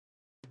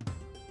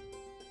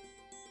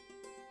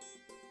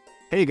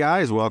Hey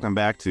guys, welcome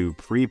back to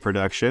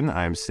Pre-Production.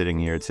 I'm sitting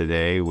here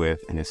today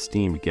with an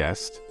esteemed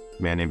guest,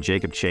 a man named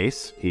Jacob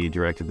Chase. He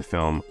directed the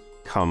film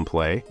Come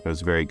Play. It was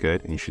very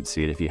good, and you should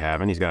see it if you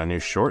haven't. He's got a new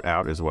short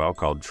out as well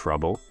called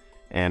Trouble,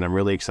 and I'm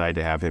really excited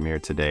to have him here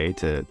today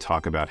to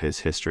talk about his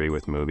history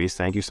with movies.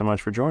 Thank you so much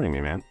for joining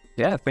me, man.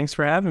 Yeah, thanks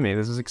for having me.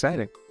 This is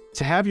exciting.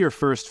 To have your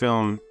first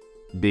film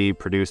be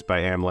produced by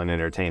Amblin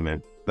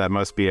Entertainment, that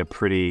must be a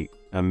pretty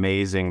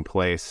amazing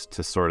place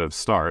to sort of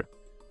start,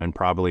 and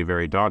probably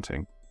very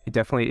daunting. It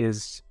definitely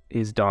is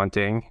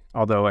daunting,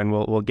 although, and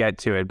we'll get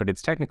to it, but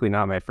it's technically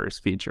not my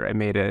first feature. I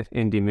made an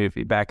indie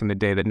movie back in the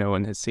day that no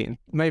one has seen.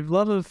 My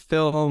love of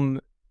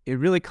film, it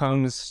really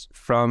comes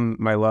from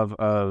my love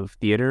of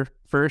theater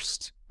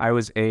first. I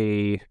was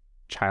a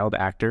child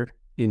actor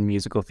in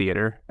musical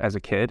theater as a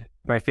kid.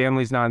 My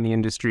family's not in the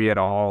industry at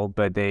all,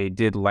 but they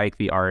did like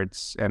the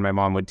arts, and my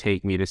mom would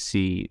take me to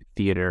see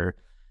theater,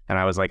 and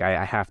I was like,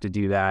 I have to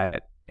do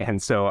that.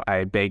 And so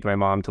I begged my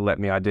mom to let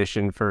me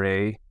audition for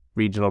a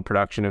regional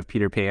production of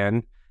Peter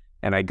Pan,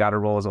 and I got a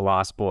role as a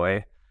lost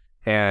boy,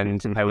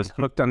 and I was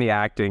hooked on the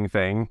acting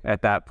thing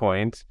at that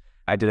point.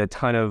 I did a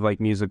ton of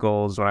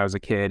musicals when I was a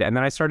kid, and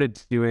then I started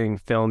doing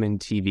film and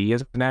TV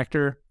as an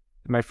actor.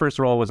 My first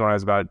role was when I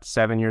was about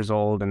 7 years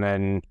old, and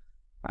then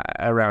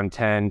around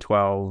 10,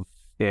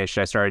 12-ish,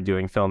 I started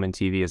doing film and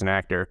TV as an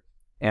actor.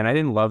 And I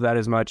didn't love that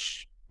as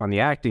much on the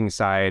acting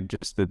side.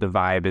 Just the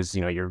vibe is,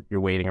 you're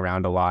waiting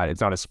around a lot. It's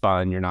not as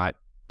fun. You're not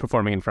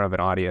performing in front of an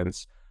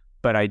audience.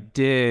 But I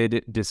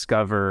did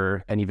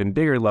discover an even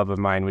bigger love of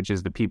mine, which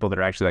is the people that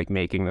are actually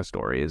making the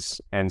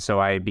stories. And so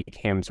I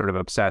became sort of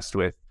obsessed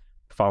with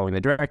following the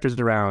directors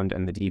around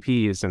and the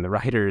DPs and the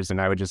writers. And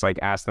I would just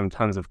ask them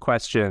tons of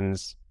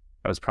questions.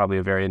 I was probably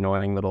a very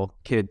annoying little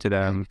kid to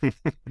them.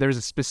 There's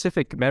a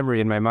specific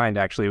memory in my mind,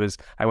 actually.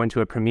 I went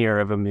to a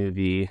premiere of a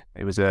movie.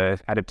 It was a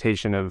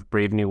adaptation of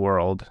Brave New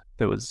World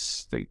it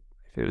was in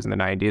the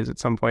 90s at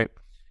some point.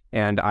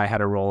 And I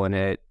had a role in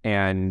it.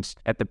 And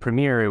at the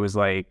premiere, it was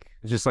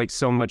just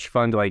so much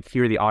fun to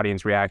hear the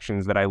audience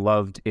reactions that I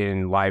loved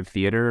in live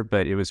theater,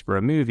 but it was for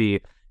a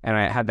movie. And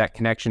I had that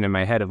connection in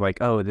my head of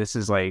oh, this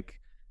is the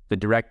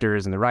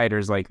directors and the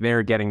writers,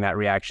 they're getting that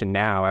reaction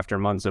now after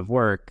months of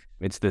work.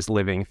 It's this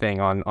living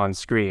thing on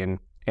screen,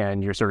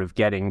 and you're sort of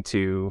getting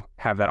to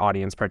have that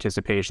audience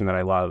participation that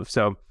I love.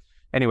 So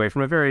anyway,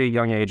 from a very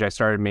young age, I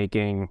started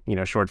making,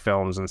 short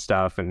films and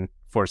stuff, and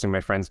forcing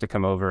my friends to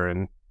come over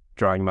and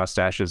drawing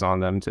mustaches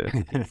on them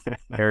to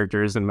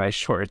characters in my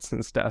shorts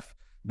and stuff.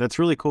 That's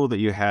really cool that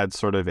you had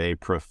sort of a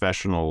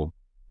professional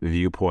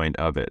viewpoint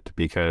of it,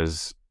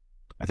 because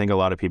I think a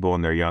lot of people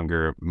when they're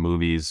younger,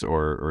 movies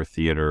or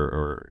theater,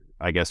 or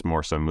I guess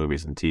more so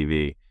movies and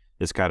TV,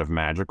 is kind of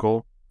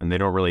magical, and they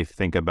don't really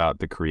think about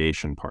the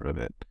creation part of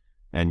it.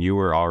 And you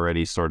were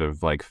already sort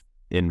of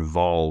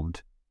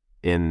involved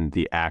in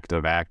the act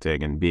of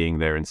acting and being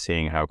there and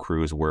seeing how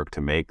crews work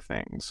to make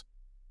things.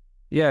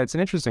 Yeah, it's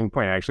an interesting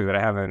point, actually, that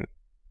I haven't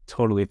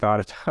totally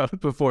thought about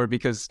before,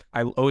 because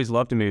I always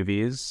loved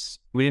movies.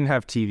 We didn't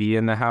have TV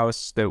in the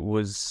house. There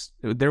was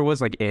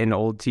an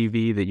old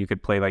TV that you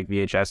could play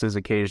VHSs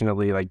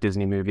occasionally,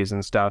 Disney movies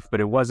and stuff,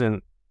 but it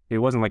wasn't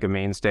a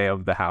mainstay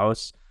of the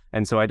house.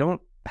 And so I don't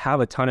have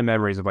a ton of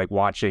memories of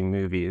watching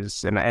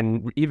movies.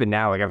 And even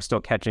now, I'm still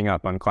catching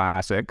up on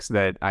classics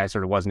that I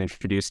sort of wasn't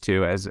introduced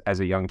to as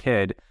a young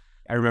kid.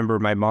 I remember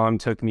my mom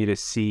took me to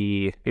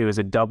see, it was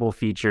a double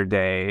feature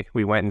day.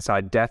 We went and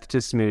saw Death to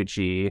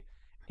Smoochie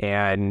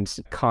and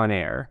Con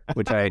Air,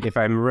 which if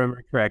I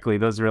remember correctly,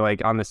 those were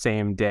on the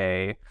same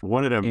day.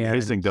 What an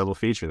amazing double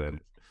feature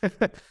that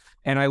is.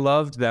 And I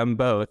loved them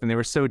both, and they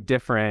were so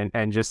different,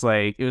 and just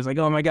it was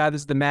oh my God,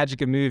 this is the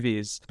magic of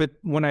movies. But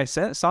when I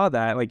saw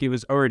that, it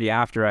was already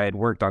after I had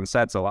worked on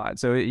sets a lot.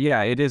 So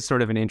yeah, it is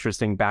sort of an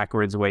interesting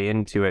backwards way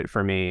into it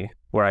for me,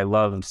 where I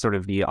loved sort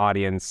of the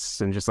audience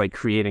and just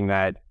creating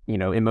that,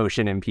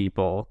 emotion in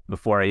people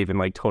before I even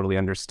totally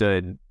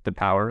understood the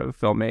power of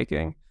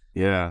filmmaking.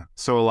 Yeah.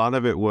 So a lot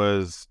of it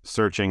was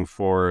searching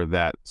for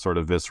that sort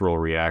of visceral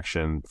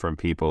reaction from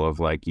people of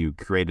you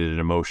created an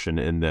emotion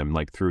in them,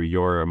 through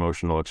your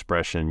emotional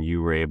expression,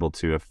 you were able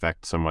to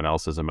affect someone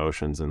else's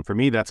emotions. And for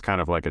me, that's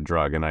kind of like a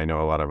drug. And I know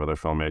a lot of other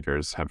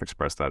filmmakers have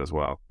expressed that as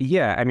well.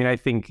 Yeah. I mean, I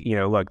think,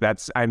 look,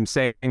 I'm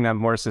saying that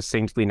more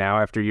succinctly now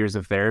after years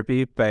of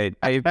therapy, but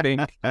I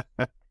think,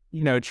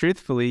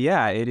 truthfully,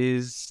 yeah,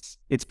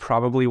 it's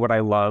probably what I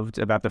loved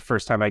about the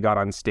first time I got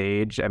on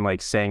stage and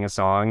sang a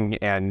song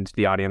and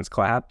the audience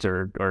clapped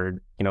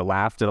or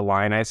laughed at a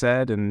line I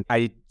said. And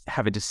I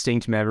have a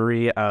distinct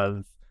memory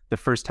of the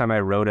first time I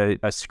wrote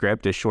a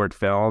script, a short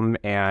film,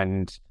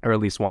 or at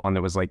least one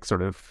that was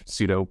sort of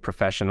pseudo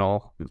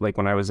professional,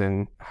 when I was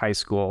in high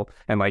school,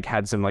 and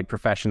had some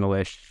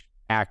professional-ish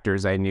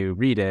actors I knew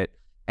read it.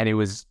 And it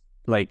was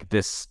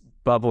this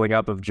bubbling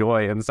up of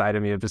joy inside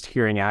of me of just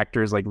hearing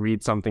actors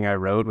read something I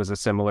wrote was a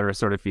similar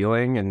sort of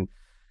feeling. And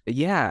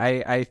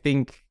yeah, I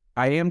think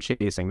I am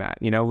chasing that,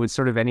 with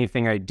sort of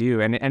anything I do.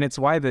 And it's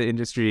why the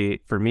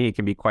industry for me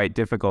can be quite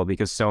difficult,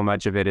 because so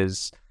much of it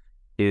is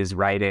is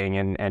writing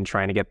and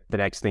trying to get the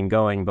next thing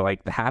going. But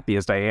like the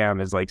happiest I am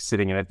is like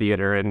sitting in a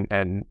theater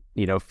and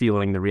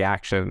feeling the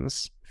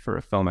reactions for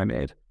a film I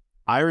made.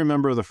 I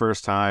remember the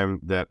first time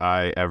that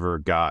I ever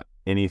got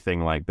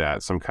anything like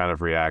that, some kind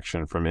of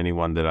reaction from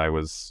anyone that I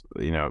was,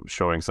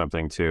 showing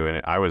something to.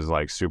 And I was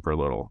like super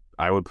little.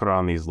 I would put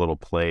on these little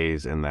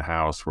plays in the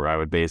house where I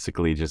would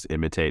basically just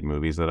imitate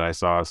movies that I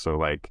saw. So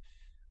like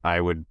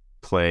I would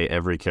play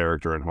every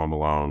character in Home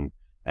Alone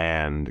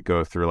and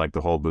go through like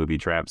the whole booby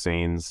trap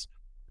scenes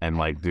and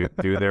like do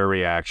their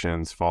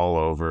reactions, fall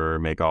over,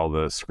 make all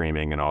the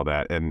screaming and all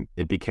that. And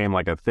it became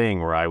like a thing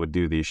where I would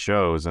do these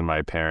shows and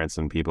my parents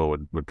and people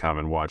would come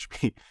and watch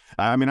me.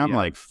 I mean, I'm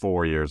like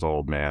 4 years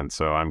old, man,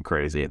 so I'm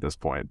crazy at this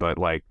point. But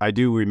like, I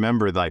do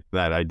remember like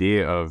that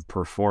idea of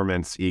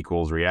performance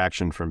equals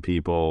reaction from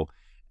people.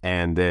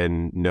 And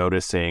then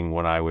noticing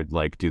when I would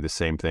like do the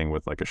same thing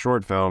with like a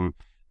short film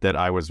that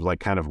I was like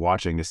kind of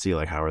watching to see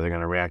like, how are they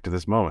going to react to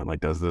this moment?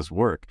 Like, does this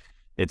work?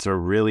 It's a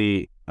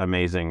really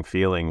amazing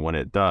feeling when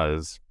it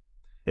does.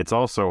 It's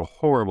also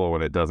horrible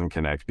when it doesn't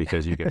connect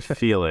because you can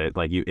feel it.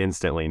 Like you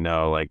instantly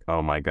know like,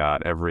 oh my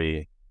God,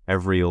 every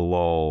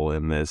lull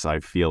in this, I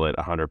feel it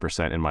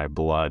 100% in my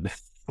blood.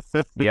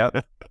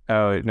 Yep.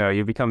 Oh no,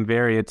 you become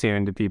very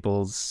attuned to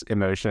people's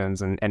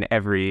emotions and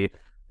every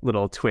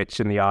little twitch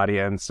in the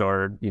audience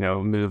or,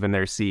 move in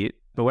their seat.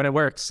 But when it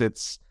works,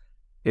 it's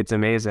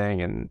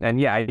amazing. And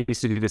yeah, I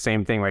used to do the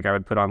same thing. Like I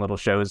would put on little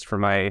shows for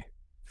my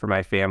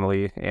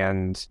family.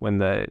 And when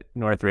the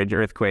Northridge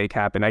earthquake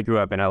happened, I grew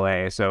up in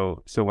LA.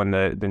 So when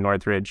the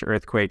Northridge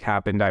earthquake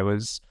happened,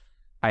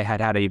 I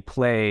had a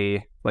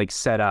play like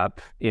set up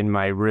in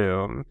my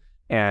room.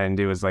 And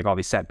it was like all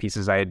these set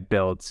pieces I had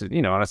built,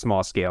 on a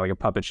small scale, like a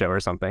puppet show or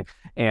something.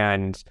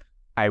 And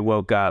I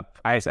woke up,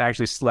 I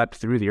actually slept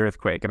through the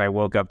earthquake, and I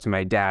woke up to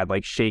my dad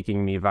like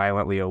shaking me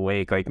violently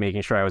awake, like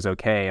making sure I was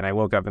okay. And I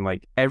woke up and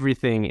like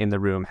everything in the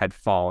room had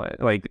fallen.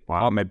 Like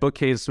all my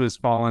bookcase was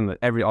fallen,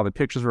 all the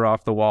pictures were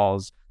off the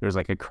walls. There was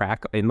like a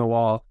crack in the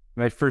wall.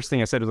 My first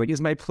thing I said was like,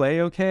 "Is my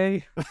play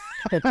okay?"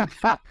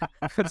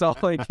 That's all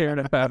I cared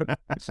about.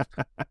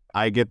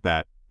 I get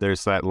that.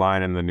 There's that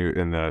line in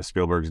the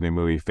Spielberg's new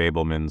movie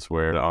Fabelmans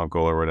where the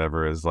uncle or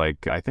whatever is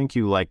like, "I think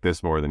you like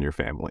this more than your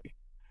family."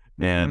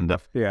 And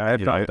yeah, I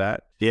thought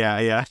that.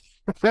 Yeah.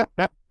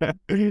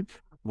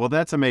 Well,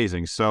 that's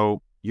amazing.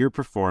 So you're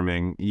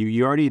performing.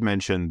 You already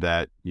mentioned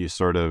that you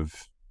sort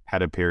of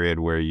had a period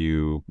where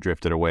you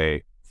drifted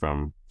away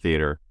from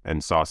theater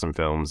and saw some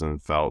films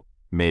and felt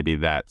maybe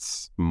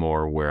that's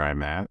more where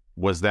I'm at.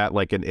 Was that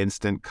like an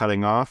instant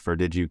cutting off, or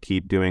did you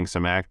keep doing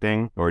some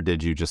acting, or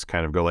did you just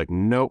kind of go like,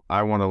 nope,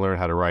 I want to learn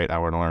how to write. I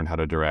want to learn how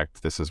to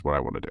direct. This is what I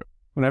want to do.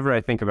 Whenever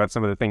I think about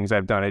some of the things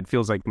I've done, it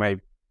feels like my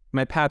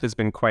path has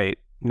been quite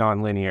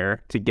nonlinear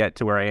to get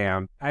to where I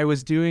am. I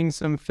was doing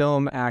some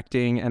film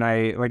acting, and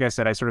like I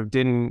said, I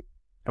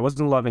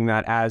wasn't loving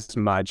that as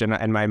much.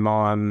 And my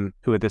mom,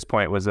 who at this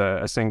point was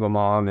a single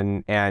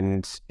mom,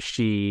 and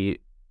she,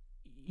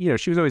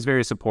 she was always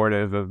very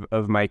supportive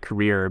of my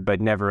career, but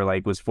never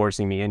like was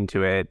forcing me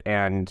into it.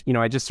 And,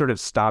 I just sort of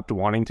stopped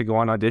wanting to go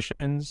on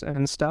auditions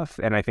and stuff.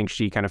 And I think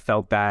she kind of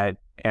felt that.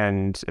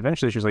 And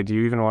eventually she was like, "Do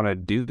you even want to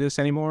do this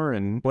anymore?"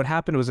 And what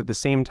happened was at the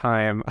same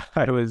time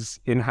I was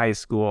in high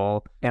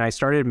school and I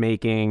started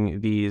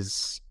making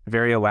these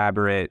very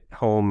elaborate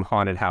home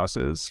haunted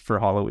houses for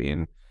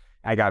Halloween.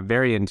 I got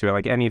very into it.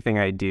 Like anything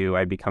I do,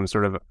 I become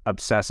sort of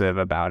obsessive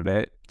about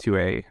it to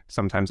a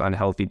sometimes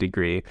unhealthy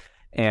degree.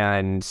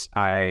 And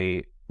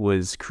I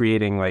was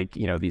creating like,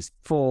 these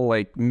full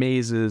like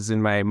mazes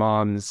in my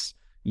mom's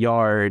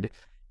yard.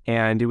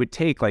 And it would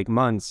take like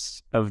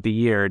months of the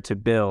year to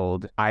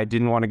build. I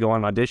didn't want to go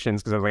on auditions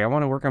because I was like, I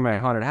want to work on my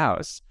haunted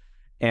house.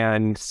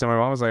 And so my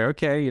mom was like,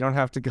 "Okay, you don't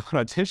have to go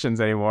on auditions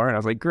anymore." And I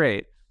was like,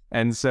 "Great."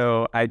 And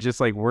so I just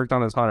like worked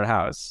on this haunted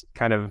house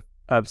kind of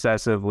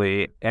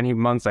obsessively. Any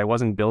months I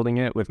wasn't building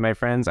it with my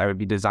friends, I would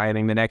be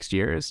designing the next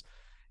year's.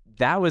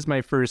 That was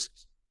my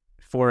first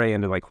foray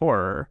into like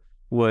horror,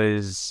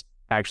 was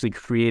actually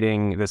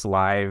creating this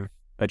live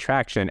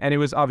attraction. And it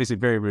was obviously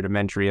very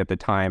rudimentary at the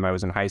time. I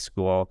was in high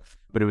school,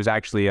 but it was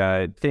actually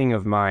a thing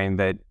of mine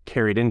that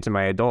carried into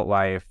my adult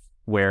life,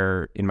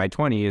 where in my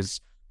 20s,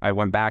 I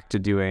went back to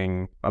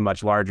doing a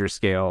much larger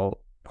scale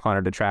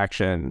haunted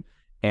attraction,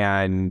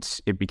 and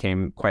it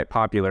became quite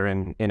popular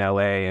in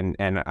LA,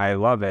 and I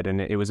love it.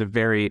 And it was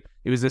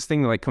this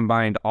thing that like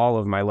combined all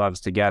of my loves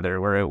together,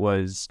 where it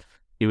was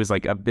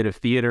like a bit of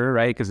theater,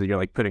 right? Because you're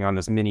like putting on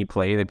this mini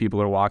play that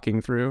people are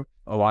walking through.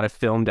 A lot of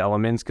filmed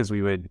elements, because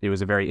it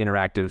was a very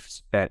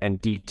interactive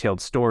and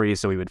detailed story.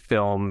 So we would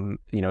film,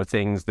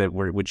 things that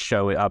would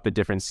show up at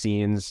different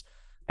scenes.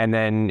 And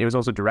then it was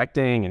also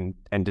directing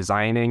and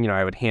designing.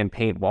 I would hand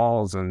paint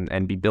walls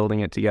and be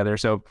building it together.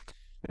 So,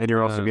 and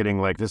you're also getting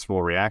like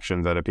visceral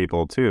reactions out of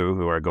people too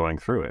who are going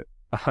through it.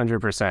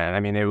 100%. I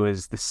mean, it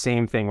was the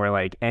same thing where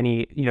like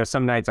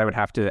some nights I would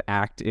have to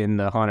act in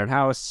the haunted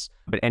house,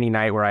 but any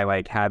night where I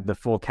like had the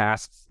full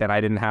cast and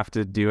I didn't have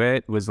to do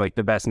it was like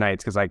the best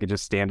nights, because I could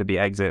just stand at the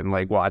exit and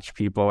like watch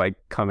people like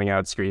coming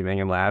out screaming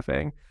and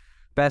laughing.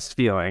 best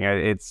feeling.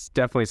 It's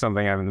definitely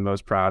something I'm the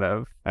most proud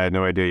of. I had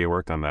no idea you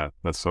worked on that.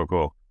 That's so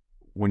cool.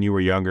 When you were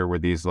younger, were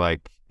these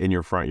like in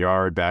your front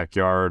yard,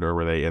 backyard, or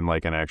were they in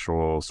like an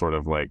actual sort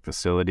of like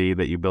facility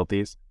that you built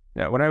these?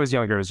 Yeah, when I was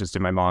younger, it was just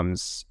in my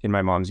mom's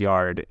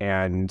yard,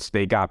 and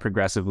they got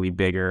progressively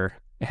bigger,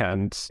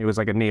 and it was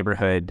like a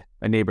neighborhood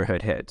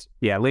hit.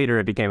 Yeah, later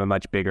it became a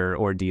much bigger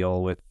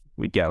ordeal with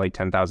we'd get like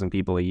 10,000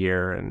 people a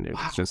year, and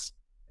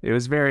it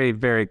was very,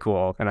 very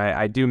cool, and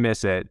I do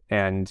miss it.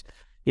 And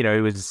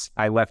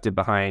I left it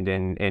behind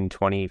in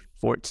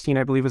 2014,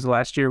 I believe was the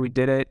last year we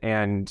did it,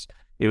 and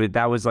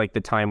that was like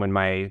the time when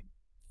my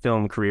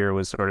film career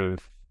was sort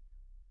of.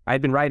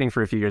 I'd been writing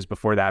for a few years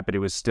before that, but it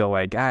was still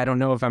like, I don't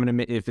know if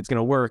it's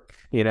gonna work,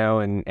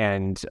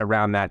 and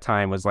around that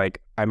time was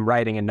like, I'm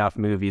writing enough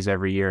movies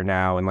every year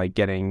now and like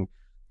getting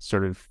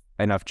sort of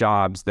enough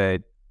jobs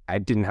that I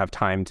didn't have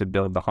time to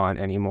build the haunt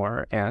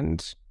anymore,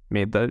 and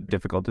made the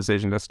difficult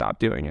decision to stop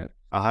doing it.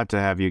 I'll have to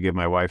have you give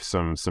my wife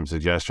some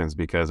suggestions,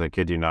 because I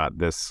kid you not,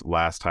 this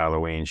last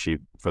Halloween, she,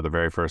 for the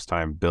very first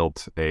time,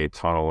 built a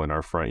tunnel in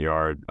our front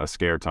yard, a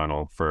scare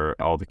tunnel for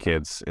all the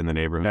kids in the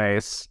neighborhood.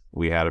 Nice.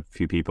 We had a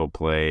few people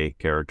play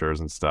characters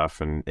and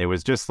stuff, and it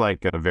was just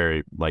like a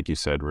very, like you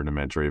said,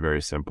 rudimentary,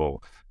 very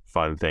simple,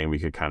 fun thing we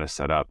could kind of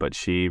set up. But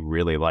she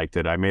really liked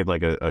it. I made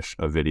like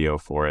a video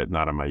for it,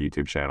 not on my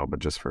YouTube channel, but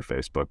just for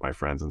Facebook, my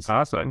friends and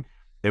stuff. Awesome.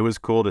 It was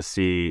cool to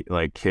see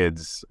like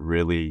kids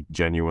really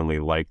genuinely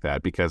like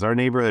that, because our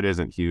neighborhood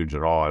isn't huge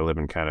at all. I live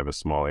in kind of a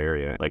small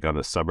area, like on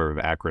the suburb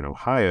of Akron,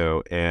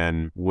 Ohio.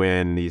 And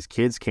when these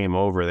kids came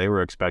over, they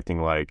were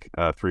expecting like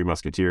a Three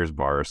Musketeers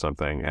bar or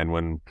something. And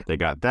when they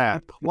got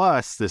that,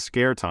 plus the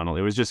scare tunnel,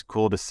 it was just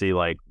cool to see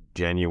like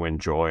genuine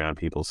joy on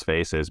people's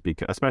faces,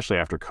 because especially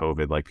after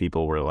COVID, like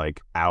people were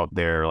like out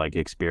there, like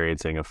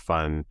experiencing a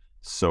fun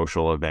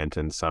social event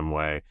in some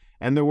way.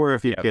 And there were a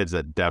few kids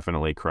that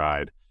definitely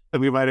cried.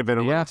 We might have been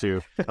a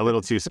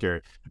little too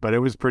scared, but it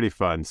was pretty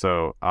fun.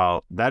 So I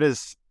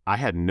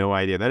had no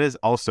idea. That is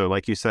also,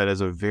 like you said,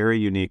 is a very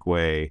unique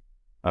way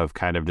of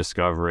kind of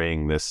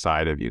discovering this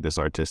side of you, this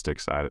artistic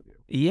side of you.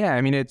 Yeah,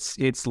 I mean,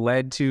 it's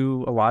led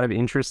to a lot of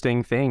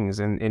interesting things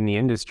in the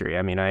industry.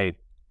 I mean,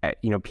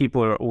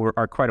 people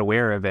are quite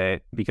aware of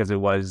it because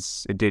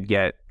it did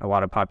get a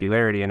lot of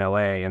popularity in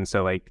LA, and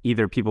so like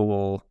either people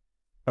will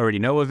already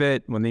know of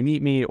it when they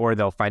meet me, or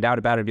they'll find out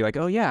about it and be like,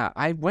 oh yeah,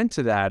 I went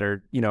to that.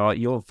 Or,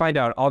 you'll find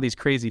out all these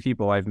crazy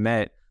people I've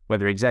met,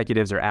 whether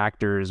executives or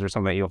actors or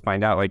something, you'll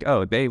find out like,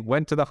 oh, they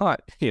went to the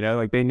haunt,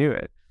 like they knew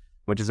it,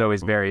 which is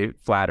always very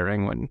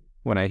flattering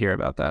when I hear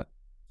about that.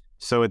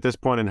 So at this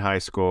point in high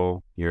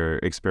school, you're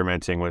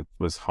experimenting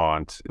with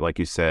haunt. Like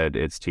you said,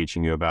 it's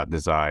teaching you about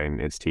design.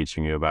 It's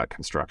teaching you about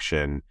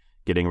construction,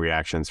 getting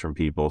reactions from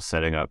people,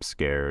 setting up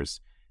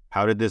scares.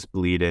 How did this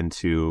bleed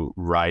into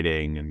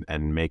writing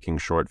and making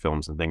short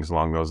films and things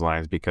along those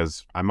lines?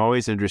 Because I'm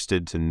always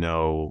interested to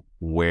know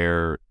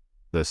where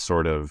the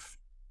sort of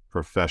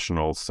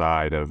professional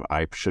side of,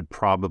 I should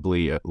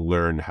probably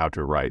learn how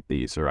to write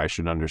these, or I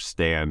should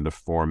understand the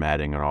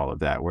formatting and all of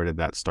that. Where did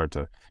that start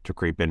to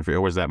creep in for you?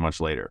 Or was that much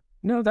later?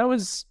 No,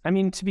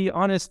 to be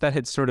honest, that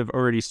had sort of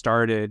already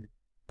started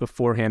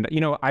beforehand.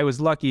 I was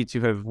lucky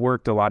to have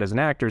worked a lot as an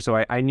actor,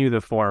 so I knew the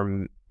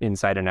form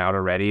inside and out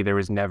already. There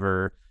was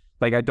never...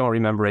 Like, I don't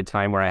remember a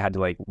time where I had to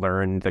like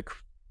learn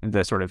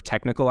the sort of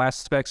technical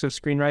aspects of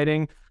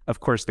screenwriting.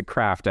 Of course, the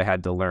craft I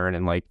had to learn,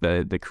 and like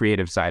the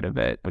creative side of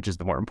it, which is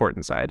the more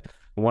important side.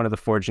 One of the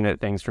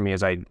fortunate things for me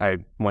is I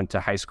went to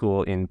high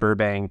school in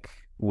Burbank,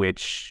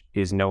 which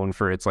is known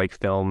for its like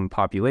film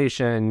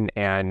population.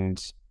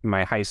 And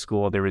my high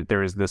school, there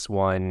was this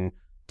one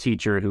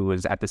teacher who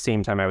was, at the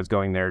same time I was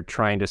going there,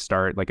 trying to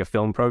start like a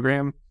film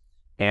program.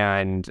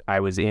 And I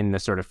was in the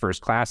sort of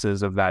first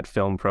classes of that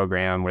film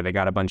program where they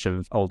got a bunch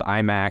of old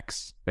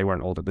IMAX. They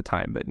weren't old at the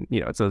time, but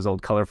it's those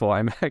old colorful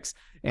IMAX.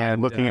 And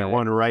I'm looking at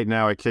one right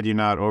now. I kid you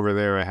not. Over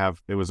there,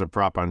 it was a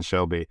prop on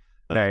Shelby.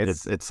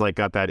 Nice. It's like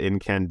got that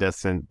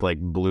incandescent, like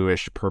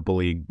bluish,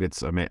 purpley.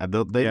 It's amazing.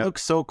 They look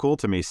so cool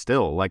to me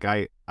still. Like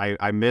I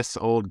miss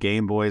old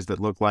Game Boys that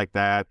look like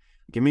that.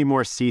 Give me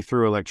more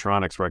see-through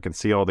electronics where I can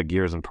see all the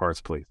gears and parts,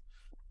 please.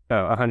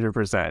 Oh,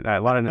 100%. A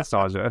lot of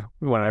nostalgia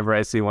whenever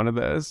I see one of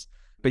those.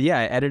 But yeah,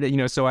 I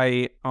edited, so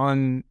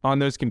on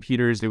those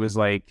computers, it was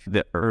like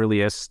the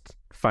earliest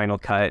Final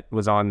Cut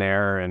was on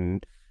there.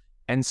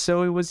 And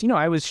so it was,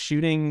 I was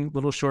shooting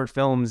little short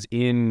films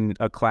in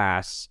a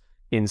class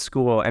in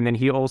school. And then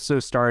he also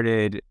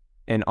started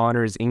an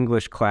honors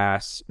English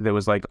class that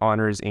was like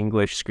honors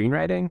English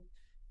screenwriting.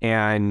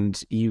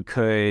 And you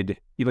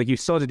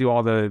still had to do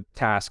all the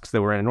tasks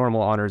that were in a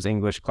normal honors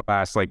English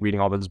class, like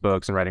reading all those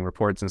books and writing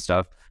reports and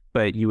stuff.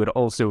 But you would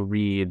also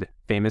read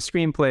famous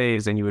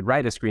screenplays, and you would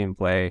write a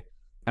screenplay.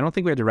 I don't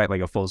think we had to write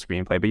like a full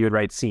screenplay, but you would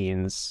write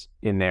scenes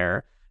in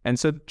there. And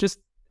so just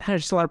a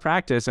lot of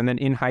practice. And then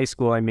in high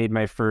school, I made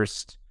my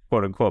first,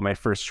 quote unquote, my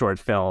first short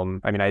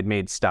film. I mean, I'd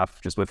made stuff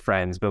just with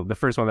friends, but the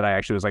first one that I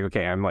actually was like,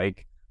 okay, I'm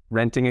like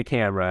renting a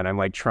camera and I'm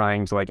like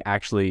trying to like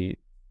actually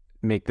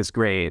make this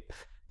great.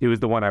 it was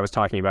the one I was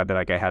talking about that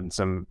like I had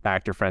some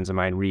actor friends of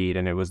mine read,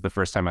 and it was the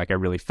first time like I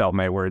really felt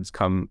my words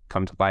come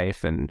to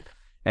life, and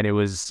it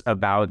was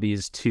about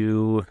these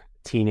two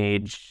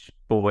teenage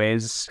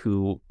boys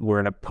who were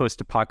in a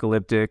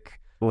post-apocalyptic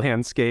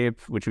landscape,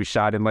 which we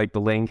shot in like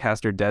the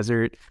Lancaster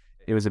Desert.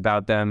 It was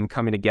about them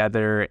coming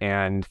together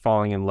and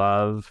falling in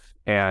love,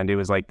 and it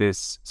was like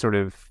this sort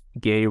of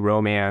gay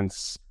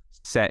romance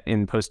set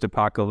in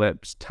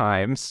post-apocalypse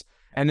times.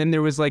 And then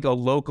there was like a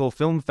local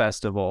film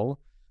festival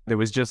that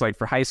was just like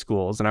for high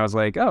schools. And I was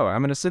like, oh,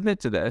 I'm going to submit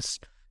to this.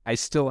 I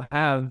still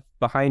have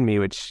behind me,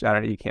 which I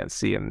don't know, you can't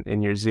see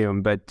in your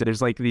Zoom, but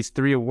there's like these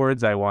 3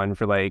 awards I won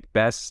for like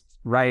best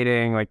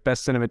writing, like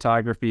best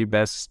cinematography,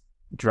 best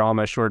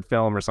drama short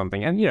film or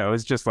something. And, it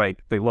was just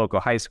like the local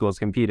high schools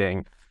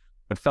competing.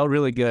 It felt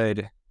really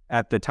good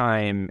at the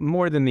time.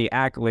 More than the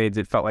accolades,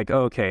 it felt like,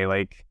 okay,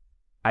 like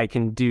I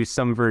can do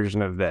some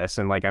version of this.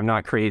 And like, I'm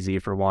not crazy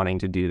for wanting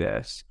to do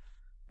this.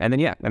 And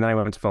then I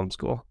went to film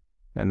school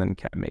and then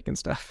kept making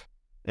stuff.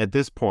 At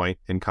this point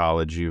in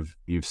college, you've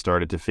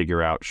started to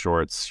figure out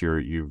shorts.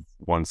 You've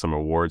won some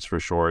awards for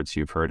shorts.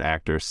 You've heard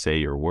actors say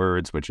your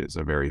words, which is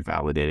a very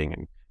validating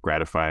and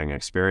gratifying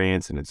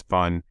experience, and it's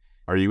fun.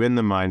 Are you in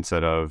the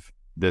mindset of,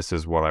 this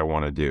is what I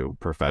want to do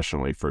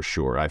professionally for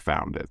sure? I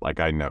found it. Like,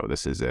 I know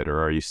this is it.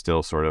 Or are you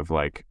still sort of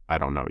like, I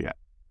don't know yet?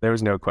 There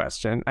was no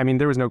question. I mean,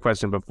 there was no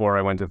question before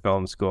I went to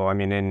film school. I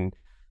mean,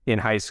 in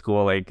high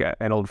school, like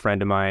an old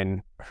friend of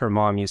mine, her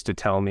mom used to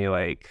tell me,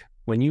 like,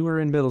 when you were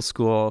in middle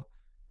school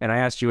and I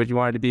asked you what you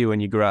wanted to be when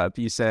you grew up,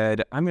 you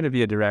said, I'm going to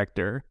be a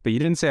director. But you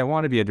didn't say I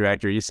want to be a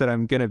director. You said,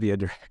 I'm going to be a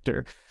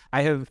director.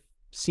 I have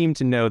seemed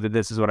to know that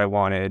this is what I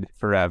wanted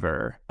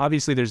forever.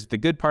 Obviously, there's the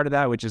good part of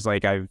that, which is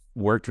like I've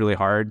worked really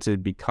hard to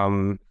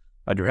become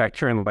a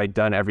director and like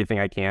done everything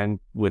I can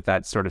with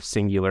that sort of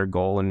singular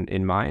goal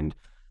in mind.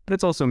 But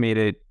it's also made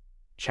it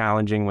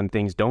challenging when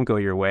things don't go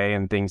your way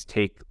and things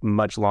take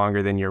much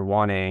longer than you're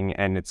wanting.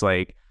 And it's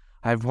like,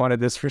 I've wanted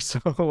this for so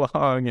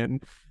long,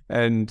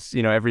 and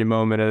every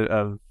moment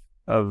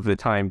of the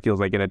time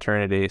feels like an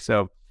eternity.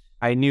 So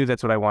I knew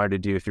that's what I wanted to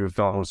do through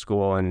film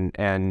school, and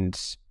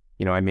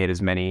I made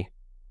as many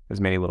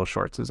little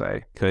shorts as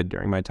I could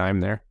during my time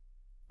there.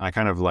 I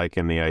kind of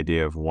liken the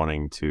idea of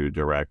wanting to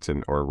direct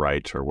or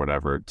write or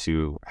whatever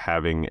to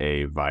having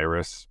a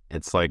virus.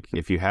 It's like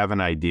if you have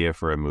an idea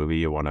for a movie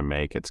you want to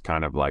make, it's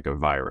kind of like a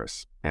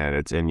virus, and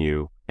it's in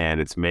you and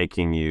it's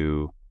making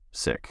you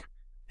sick.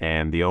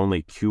 And the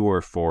only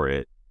cure for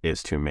it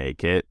is to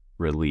make it,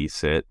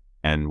 release it,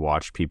 and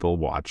watch people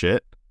watch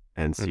it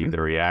and see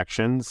the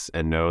reactions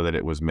and know that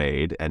it was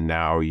made, and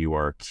now you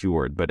are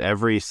cured. But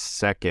every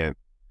second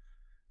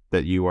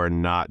that you are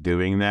not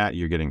doing that,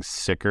 you're getting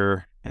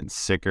sicker and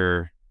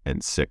sicker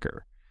and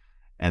sicker.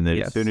 And then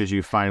as soon as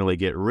you finally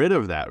get rid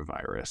of that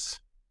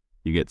virus,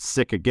 you get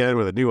sick again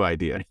with a new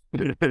idea.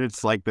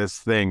 It's like this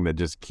thing that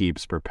just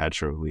keeps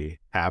perpetually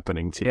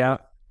happening to you. Yeah,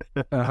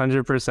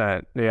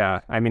 100%.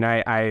 Yeah. I mean,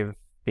 I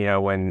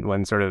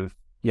when sort of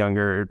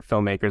younger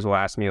filmmakers will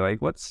ask me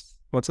like, what's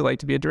it like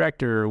to be a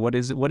director? What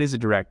is a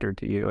director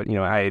to you?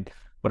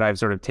 What I've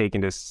sort of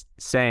taken to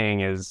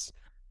saying is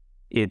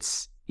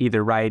it's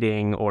either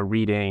writing or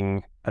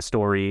reading a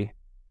story,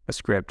 a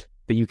script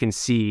that you can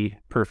see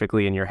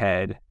perfectly in your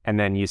head, and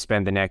then you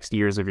spend the next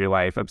years of your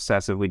life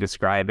obsessively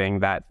describing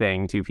that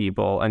thing to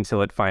people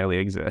until it finally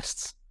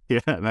exists. Yeah,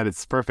 that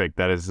is perfect.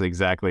 That is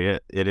exactly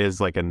it. It is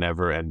like a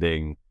never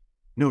ending,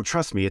 no,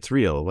 trust me, it's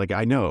real. Like,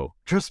 I know,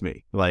 trust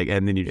me. Like,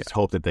 and then you just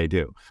hope that they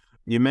do.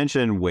 You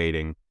mentioned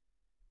waiting.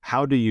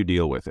 How do you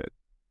deal with it?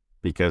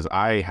 Because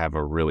I have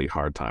a really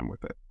hard time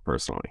with it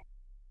personally.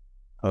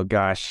 Oh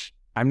gosh,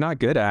 I'm not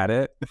good at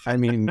it. I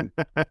mean,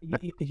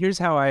 here's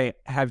how I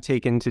have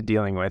taken to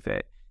dealing with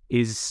it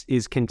is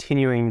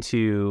continuing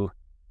to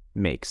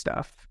make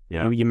stuff.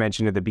 Yeah. You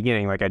mentioned at the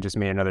beginning, like I just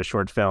made another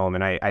short film,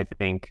 and I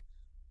think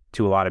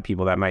to a lot of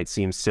people that might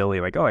seem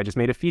silly, like, oh, I just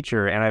made a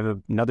feature and I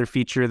have another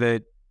feature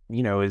that,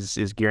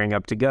 is gearing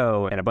up to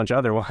go, and a bunch of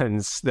other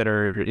ones that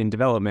are in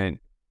development.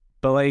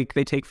 But like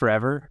they take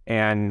forever,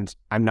 and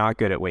I'm not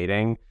good at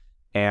waiting,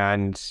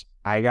 and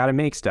I got to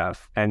make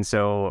stuff. And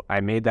so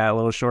I made that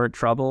little short,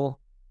 Trouble,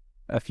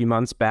 a few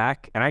months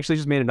back, and I actually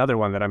just made another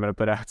one that I'm going to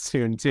put out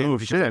soon too. Oh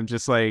shit. I'm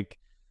just like,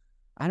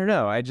 I don't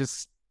know.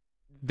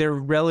 They're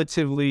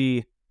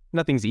relatively,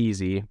 nothing's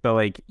easy, but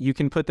like you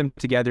can put them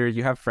together.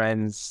 You have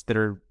friends that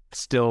are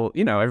still,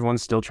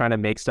 everyone's still trying to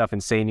make stuff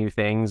and say new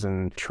things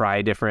and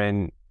try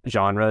different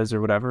genres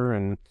or whatever.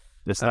 And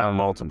it's not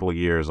multiple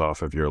years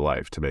off of your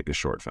life to make a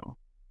short film.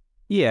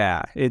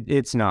 Yeah,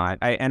 it's not.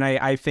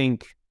 I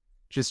think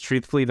just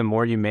truthfully, the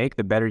more you make,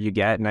 the better you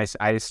get. And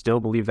I still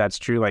believe that's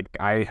true. Like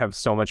I have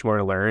so much more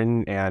to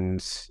learn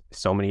and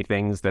so many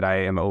things that I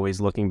am always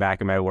looking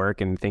back at my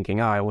work and thinking,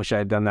 oh, I wish I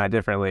had done that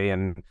differently.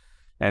 And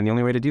the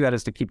only way to do that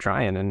is to keep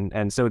trying.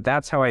 And so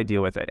that's how I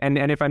deal with it. And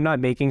if I'm not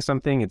making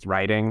something, it's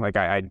writing. Like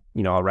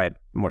I'll write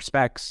more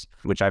specs,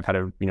 which I've had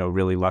a,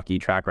 really lucky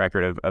track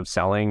record of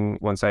selling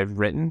once I've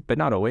written, but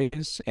not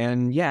always.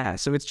 And yeah,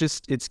 so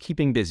it's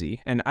keeping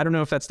busy. And I don't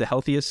know if that's the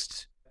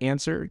healthiest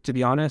answer, to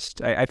be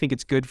honest. I think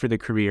it's good for the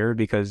career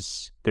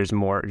because there's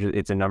more,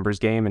 it's a numbers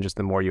game, and just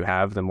the more you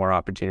have, the more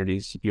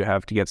opportunities you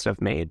have to get stuff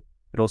made.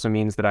 It also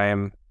means that I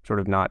am sort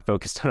of not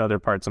focused on other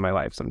parts of my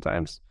life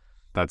sometimes.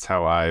 That's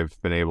how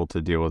I've been able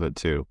to deal with it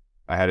too.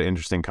 I had an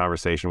interesting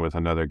conversation with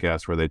another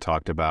guest where they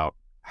talked about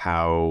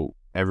how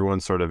everyone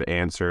sort of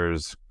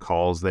answers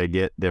calls they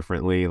get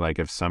differently. Like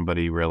if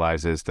somebody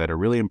realizes that a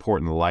really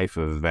important life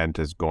event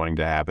is going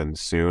to happen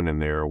soon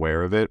and they're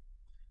aware of it,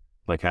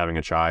 like having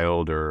a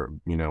child or,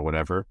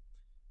 whatever,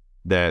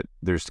 that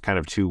there's kind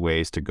of two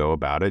ways to go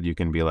about it. You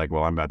can be like,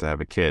 well, I'm about to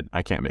have a kid.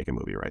 I can't make a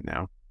movie right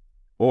now.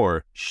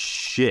 Or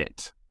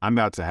shit, I'm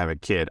about to have a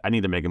kid. I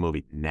need to make a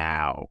movie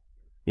now.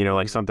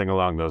 Like something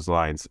along those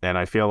lines. And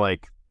I feel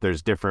like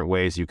there's different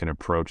ways you can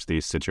approach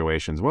these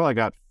situations. Well, I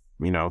got,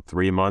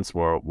 3 months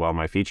while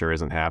my feature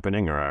isn't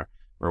happening or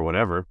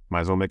whatever.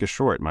 Might as well make a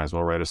short. Might as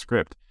well write a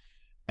script.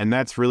 And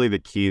that's really the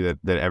key that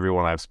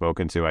everyone I've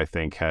spoken to, I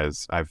think,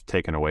 I've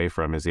taken away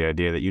from, is the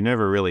idea that you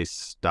never really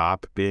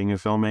stop being a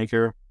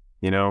filmmaker.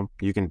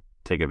 You can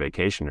take a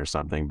vacation or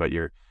something, but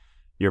your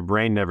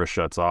brain never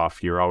shuts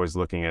off. You're always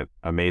looking at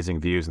amazing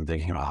views and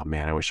thinking, oh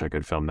man, I wish I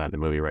could film that in a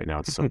movie right now.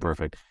 It's so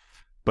perfect.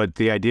 But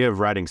the idea of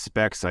writing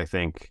specs, I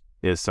think,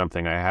 is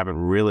something I haven't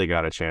really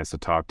got a chance to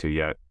talk to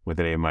yet with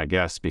any of my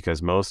guests,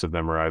 because most of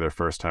them are either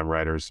first-time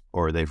writers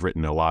or they've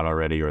written a lot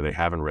already or they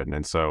haven't written.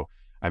 And so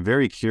I'm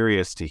very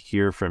curious to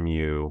hear from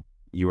you,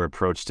 your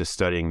approach to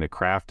studying the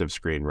craft of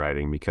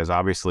screenwriting, because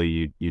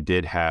obviously you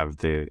did have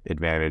the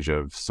advantage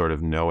of sort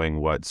of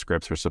knowing what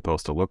scripts are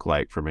supposed to look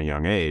like from a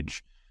young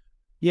age.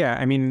 Yeah,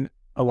 I mean,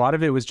 a lot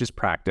of it was just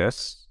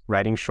practice,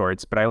 writing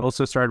shorts, but I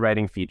also started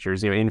writing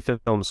features. In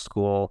film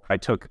school, I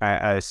took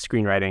a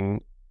screenwriting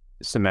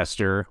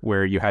semester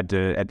where you had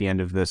to, at the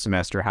end of the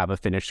semester, have a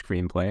finished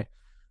screenplay,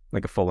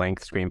 like a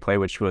full-length screenplay,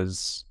 which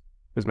was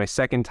my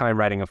second time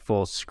writing a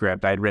full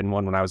script. I had written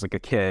one when I was like a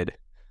kid.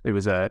 It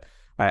was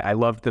I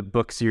loved the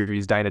book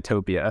series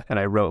Dinotopia, and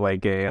I wrote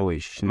like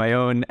my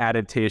own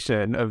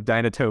adaptation of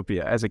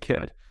Dinotopia as a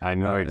kid. I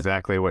know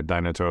exactly what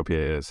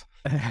Dinotopia is.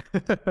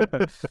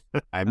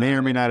 I may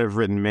or may not have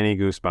written many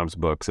Goosebumps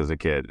books as a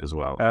kid as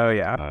well. Oh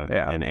yeah,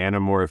 yeah. And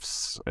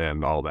Animorphs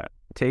and all that.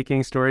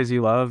 Taking stories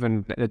you love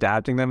and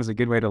adapting them is a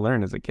good way to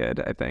learn as a kid,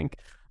 I think.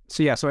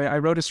 So yeah, so I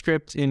wrote a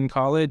script in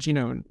college,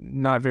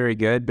 not very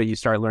good, but you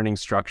start learning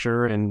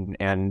structure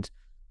and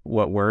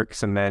what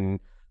works. And then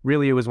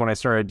really it was when I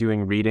started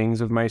doing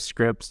readings of my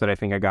scripts that I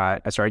think I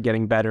started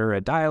getting better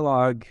at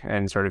dialogue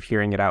and sort of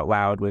hearing it out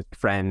loud with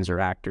friends or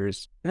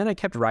actors. And then I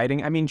kept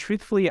writing. I mean,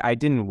 truthfully, I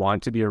didn't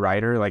want to be a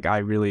writer. Like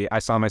I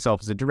saw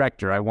myself as a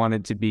director. I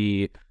wanted to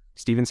be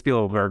Steven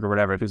Spielberg or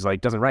whatever, who's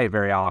like doesn't write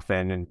very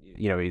often, and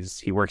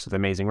he works with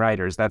amazing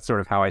writers. That's sort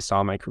of how I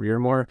saw my career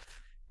more.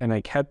 And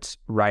I kept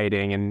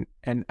writing,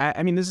 and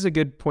I mean, this is a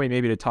good point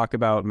maybe to talk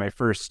about my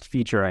first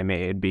feature I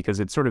made, because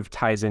it sort of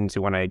ties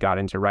into when I got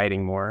into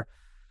writing more.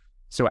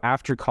 So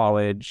after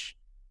college,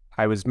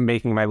 I was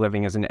making my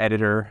living as an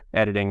editor,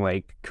 editing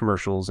like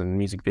commercials and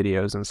music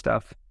videos and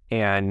stuff,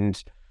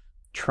 and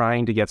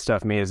trying to get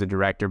stuff made as a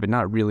director, but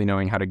not really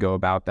knowing how to go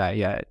about that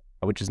yet,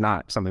 which is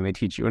not something they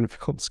teach you in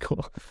film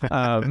school.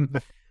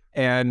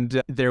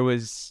 And there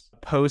was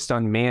a post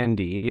on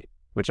Mandy,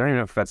 which I don't even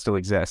know if that still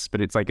exists,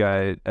 but it's like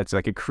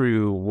a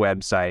crew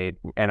website.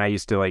 And I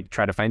used to like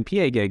try to find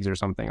PA gigs or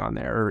something on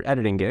there, or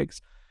editing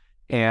gigs.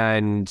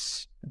 And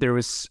there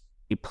was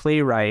a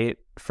playwright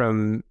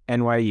from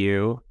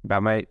NYU,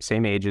 about my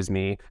same age as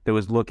me, that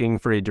was looking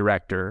for a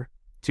director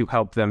to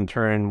help them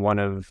turn one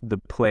of the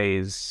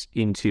plays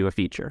into a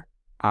feature.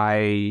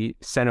 I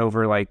sent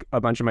over like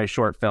a bunch of my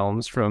short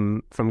films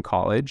from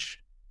college,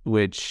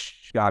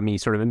 which got me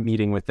sort of a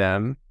meeting with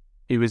them.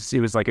 It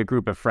was like a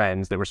group of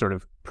friends that were sort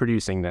of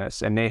producing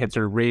this, and they had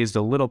sort of raised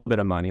a little bit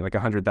of money, like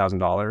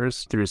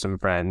 $100,000 through some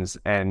friends,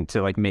 and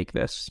to like make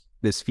this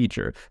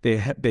feature.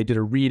 They did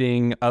a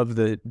reading of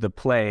the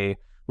play,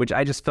 which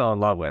I just fell in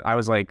love with. I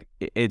was like,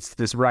 it's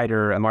this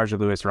writer, Marja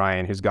Lewis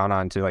Ryan, who's gone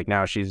on to like,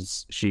 now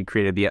she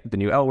created the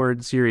new L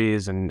Word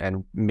series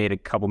and made a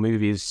couple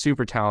movies.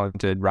 Super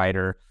talented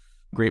writer,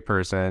 great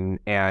person.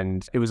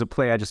 And it was a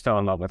play I just fell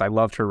in love with. I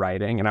loved her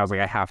writing, and I was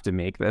like, I have to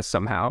make this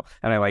somehow.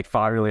 And I like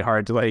fought really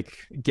hard to like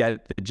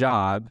get the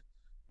job,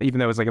 even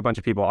though it was like a bunch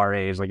of people our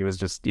age. Like it was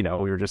just,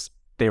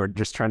 they were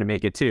just trying to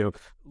make it too.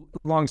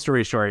 Long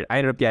story short, I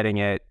ended up getting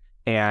it,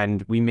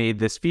 and we made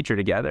this feature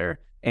together.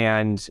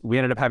 And we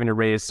ended up having to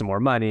raise some more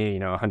money.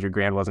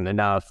 $100,000 wasn't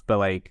enough, but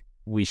like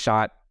we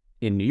shot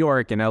in New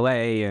York and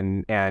LA,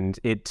 and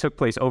it took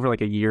place over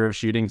like a year of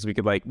shooting. So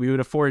we would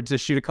afford to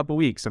shoot a couple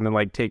weeks and then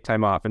like take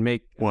time off and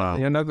make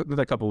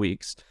another couple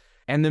weeks.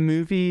 And the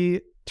movie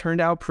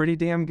turned out pretty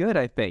damn good,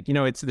 I think.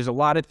 There's a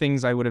lot of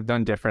things I would have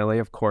done differently,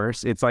 of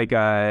course. It's like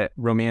a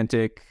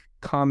romantic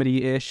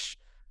comedy-ish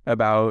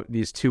about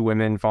these two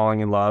women falling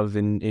in love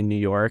in New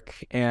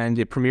York. And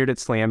it premiered at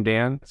Slam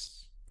Dance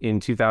in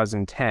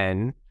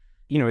 2010.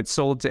 It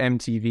sold to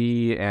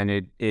MTV, and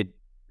it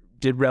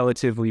did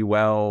relatively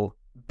well,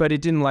 but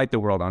it didn't light the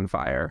world on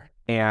fire.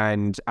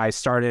 And I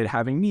started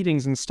having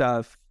meetings and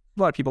stuff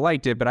a lot of people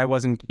liked it, but I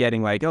wasn't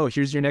getting like, oh,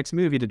 here's your next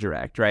movie to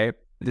direct, right?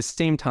 At the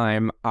same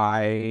time,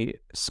 I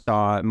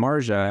saw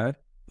Marja,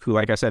 who,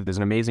 like I said, is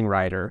an amazing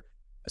writer,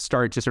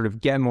 start to sort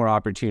of get more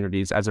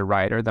opportunities as a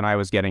writer than I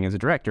was getting as a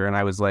director. And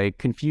I was like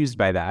confused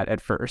by that at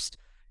first.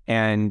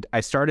 And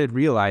I started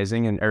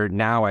realizing, or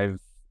now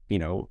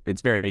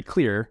it's very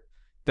clear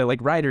that like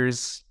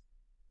writers,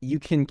 you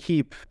can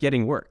keep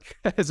getting work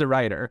as a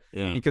writer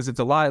because it's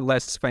a lot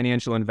less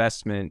financial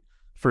investment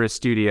for a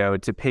studio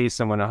to pay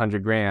someone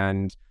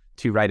 $100,000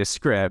 to write a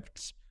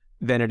script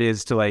than it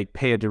is to like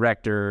pay a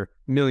director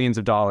millions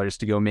of dollars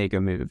to go make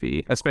a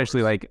movie,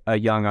 especially like a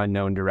young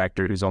unknown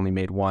director who's only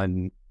made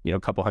one,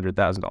 couple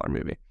 $100,000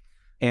 movie.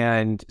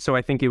 And so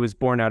I think it was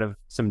born out of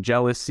some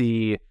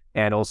jealousy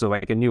and also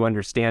like a new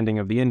understanding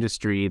of the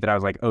industry that I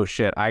was like, oh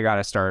shit, I got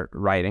to start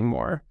writing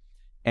more.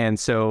 And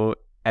so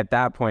at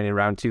that point,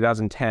 around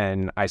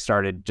 2010, I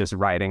started just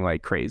writing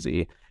like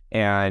crazy.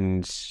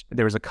 And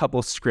there was a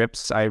couple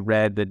scripts I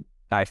read that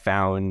I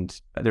found.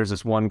 There's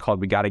this one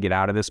called We Gotta Get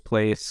Out of This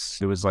Place.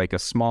 It was like a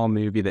small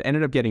movie that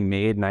ended up getting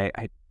made. And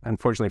I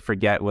unfortunately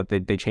forget what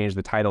they changed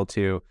the title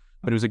to.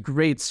 But it was a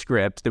great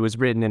script that was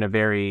written in a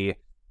very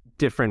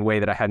different way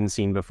that I hadn't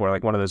seen before.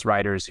 Like one of those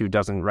writers who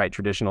doesn't write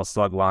traditional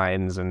slug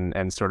lines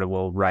and sort of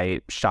will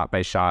write shot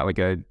by shot, like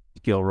a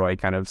Gilroy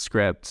kind of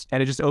script.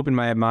 And it just opened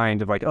my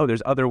mind of like, oh,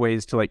 there's other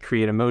ways to like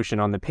create emotion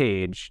on the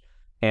page.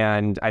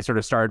 And I sort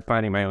of started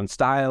finding my own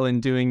style in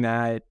doing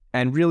that.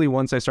 And really,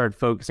 once I started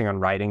focusing on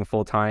writing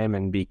full time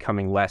and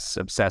becoming less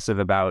obsessive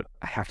about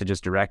I have to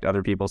just direct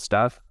other people's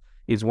stuff,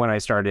 is when I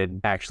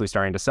started actually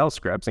starting to sell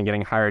scripts and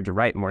getting hired to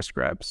write more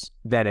scripts.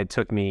 Then it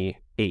took me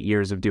 8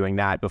 years of doing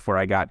that before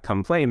I got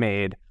Come Play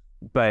made.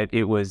 But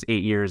it was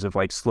 8 years of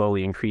like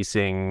slowly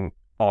increasing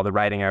all the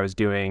writing I was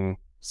doing,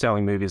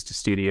 selling movies to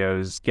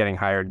studios, getting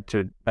hired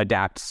to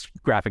adapt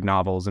graphic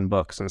novels and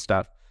books and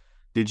stuff.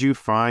 Did you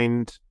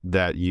find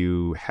that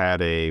you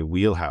had a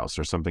wheelhouse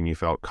or something you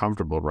felt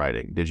comfortable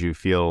writing? Did you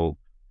feel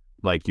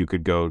like you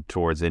could go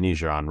towards any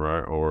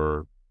genre,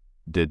 or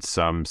did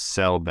some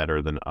sell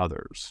better than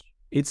others?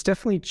 It's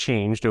definitely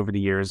changed over the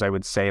years, I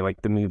would say,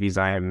 like the movies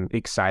I'm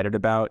excited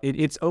about.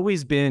 It's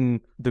always been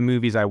the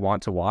movies I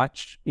want to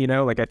watch,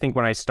 Like I think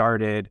when I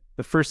started,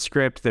 the first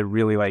script that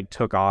really like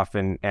took off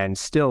and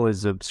still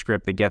is a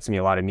script that gets me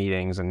a lot of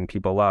meetings and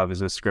people love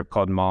is a script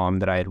called Mom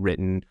that I had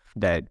written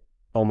that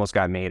almost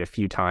got made a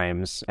few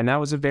times. And that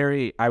was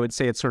I would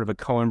say it's sort of a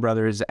Coen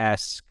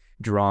Brothers-esque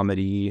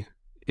dramedy,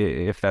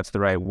 if that's the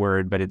right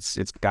word, but it's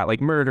got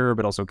like murder,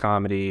 but also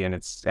comedy,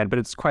 but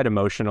it's quite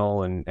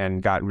emotional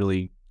and got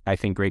really, I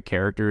think, great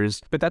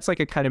characters. But that's like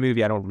a kind of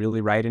movie I don't really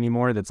write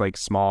anymore that's like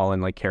small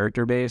and like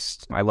character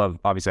based.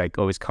 Obviously I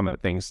always come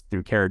at things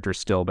through character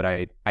still, but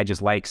I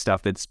just like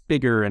stuff that's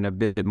bigger and a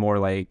bit more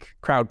like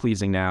crowd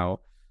pleasing now.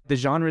 The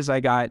genres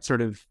I got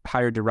sort of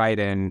hired to write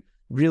in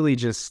really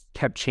just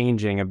kept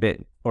changing a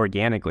bit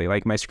organically.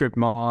 Like my script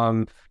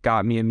Mom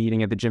got me a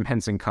meeting at the Jim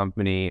Henson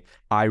Company.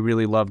 I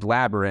really loved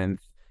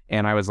Labyrinth.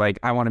 And I was like,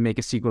 I want to make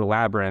a sequel to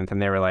Labyrinth.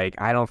 And they were like,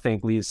 I don't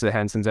think Lisa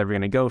Henson's ever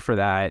going to go for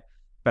that.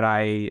 But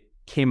I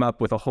came up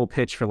with a whole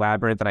pitch for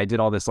Labyrinth, and I did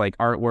all this like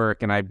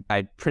artwork, and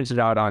I printed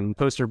out on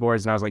poster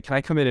boards, and I was like, can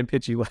I come in and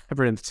pitch you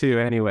Labyrinth too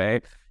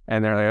anyway?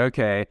 And they're like,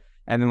 okay.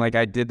 And then like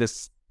I did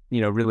this,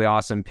 really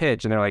awesome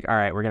pitch, and they're like, all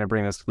right, we're going to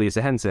bring this to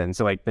Lisa Henson.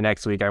 So like the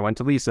next week I went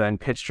to Lisa and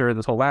pitched her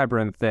this whole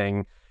Labyrinth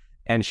thing.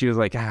 And she was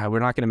like, we're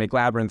not going to make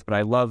Labyrinth, but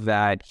I love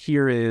that.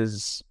 Here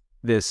is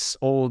this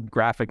old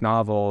graphic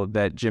novel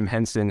that Jim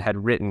Henson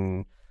had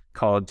written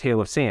called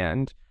Tale of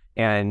Sand,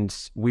 and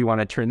we want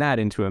to turn that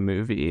into a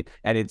movie.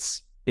 And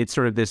it's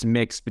sort of this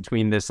mix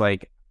between this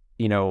like,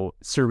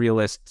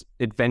 surrealist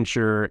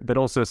adventure, but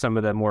also some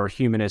of the more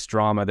humanist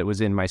drama that was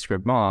in my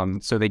script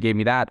Mom. So they gave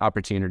me that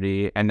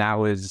opportunity, and that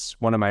was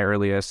one of my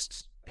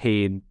earliest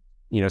paid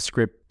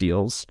script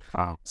deals.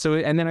 Wow. So,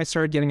 and then I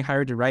started getting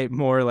hired to write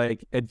more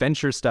like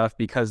adventure stuff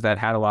because that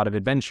had a lot of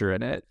adventure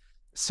in it.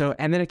 So,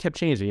 and then it kept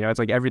changing, it's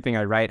like everything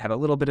I write had a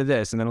little bit of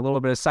this and then a little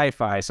bit of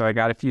sci-fi. So I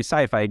got a few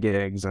sci-fi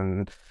gigs,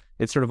 and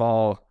it's sort of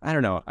all, I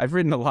don't know. I've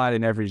written a lot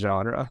in every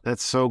genre.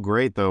 That's so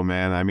great though,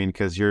 man. I mean,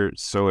 because you're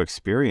so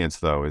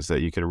experienced though, is that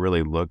you can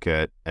really look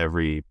at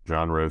every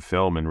genre of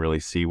film and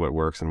really see what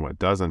works and what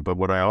doesn't. But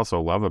what I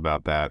also love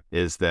about that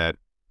is that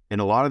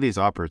in a lot of these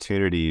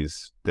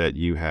opportunities that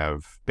you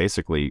have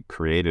basically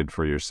created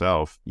for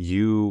yourself,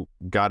 you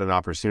got an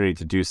opportunity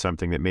to do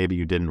something that maybe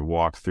you didn't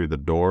walk through the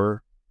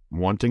door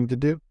wanting to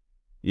do,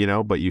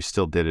 but you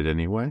still did it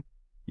anyway.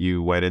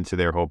 You went into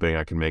there hoping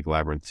I can make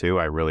Labyrinth 2.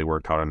 I really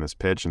worked hard on this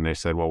pitch. And they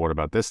said, well, what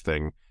about this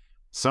thing?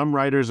 Some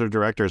writers or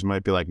directors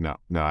might be like, no,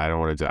 I don't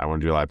want to do I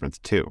want to do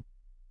Labyrinth 2.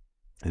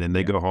 And then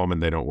they go home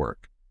and they don't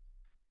work.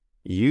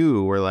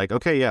 You were like,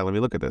 okay, yeah, let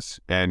me look at this,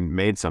 and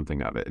made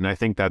something of it. And I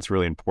think that's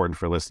really important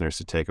for listeners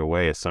to take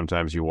away, is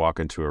sometimes you walk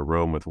into a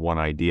room with one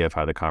idea of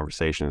how the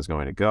conversation is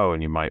going to go,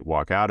 and you might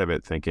walk out of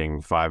it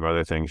thinking 5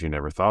 other things you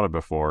never thought of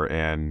before.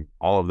 And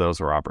all of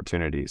those are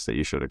opportunities that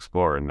you should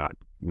explore and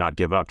not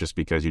give up just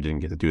because you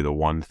didn't get to do the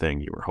one thing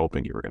you were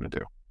hoping you were going to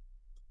do.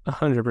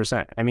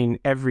 100%. I mean,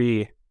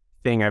 every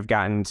thing I've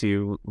gotten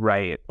to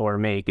write or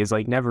make is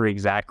like never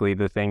exactly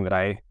the thing that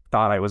I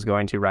thought I was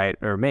going to write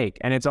or make.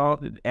 And it's all,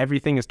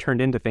 everything is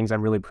turned into things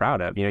I'm really proud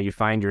of. You know, you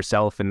find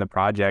yourself in the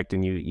project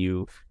and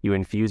you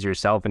infuse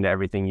yourself into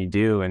everything you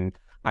do. And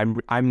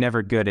I'm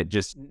never good at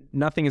just,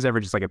 nothing is ever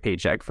just like a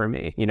paycheck for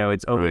me. You know,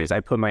 it's always, I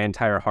put my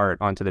entire heart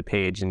onto the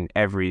page in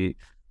every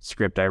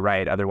script I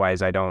write.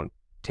 Otherwise I don't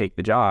take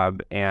the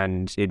job.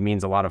 And it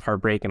means a lot of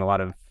heartbreak and a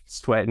lot of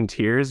sweat and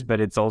tears, but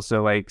it's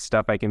also like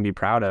stuff I can be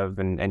proud of.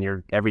 And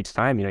you're, every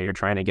time, you know, you're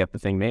trying to get the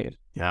thing made.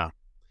 Yeah.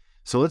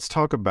 So let's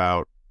talk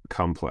about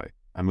Come Play,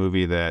 a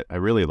movie that I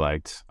really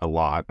liked a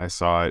lot. I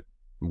saw it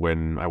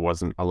when I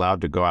wasn't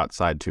allowed to go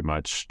outside too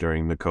much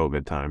during the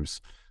COVID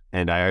times.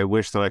 And I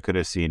wish that I could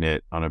have seen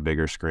it on a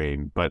bigger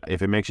screen. But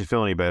if it makes you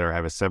feel any better, I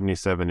have a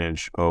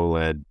 77-inch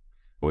OLED,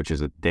 which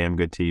is a damn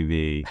good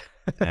TV.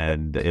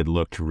 And it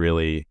looked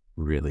really,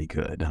 really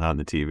good on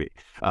the TV.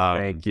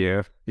 Thank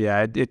you.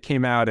 Yeah, it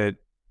came out at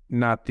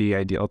not the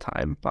ideal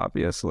time,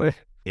 obviously.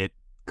 It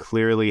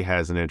clearly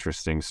has an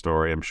interesting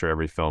story. I'm sure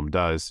every film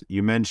does.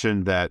 You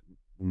mentioned that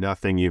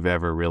nothing you've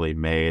ever really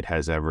made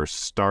has ever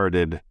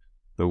started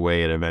the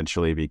way it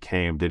eventually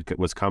became.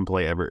 Was Come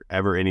Play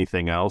ever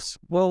anything else?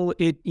 Well,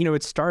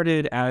 it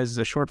started as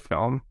a short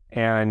film,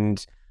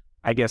 and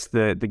I guess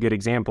the good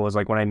example is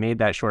like when I made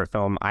that short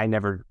film, I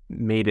never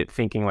made it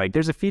thinking like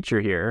there's a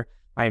feature here.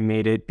 I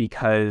made it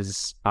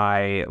because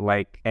I,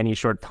 like any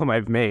short film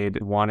I've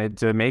made, wanted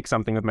to make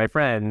something with my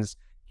friends.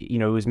 You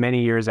know, it was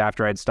many years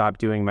after I'd stopped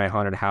doing my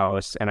haunted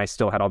house, and I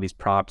still had all these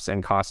props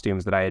and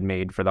costumes that I had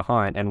made for the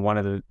haunt. And one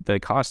of the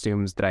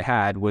costumes that I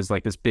had was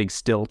like this big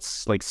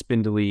stilts, like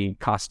spindly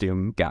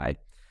costume guy.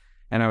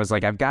 And I was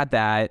like, I've got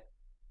that.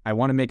 I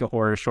want to make a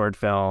horror short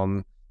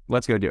film.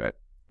 Let's go do it.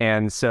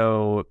 And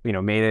so, you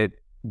know, made it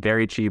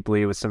very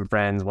cheaply with some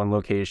friends, one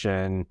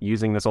location,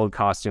 using this old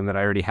costume that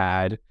I already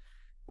had.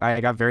 I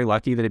got very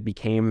lucky that it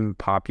became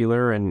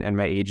popular, and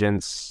my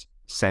agents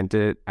sent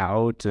it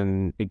out,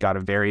 and it got a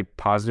very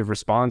positive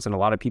response, and a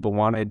lot of people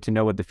wanted to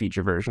know what the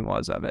feature version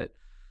was of it.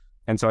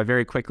 And so I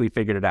very quickly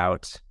figured it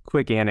out.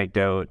 Quick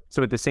anecdote.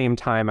 So at the same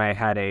time, I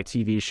had a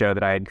TV show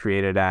that I had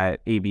created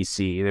at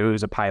ABC. There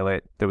was a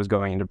pilot that was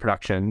going into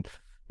production.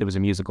 It was a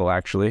musical,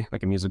 actually,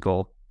 like a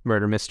musical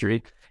murder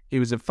mystery. It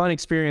was a fun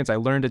experience. I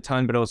learned a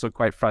ton, but also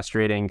quite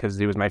frustrating because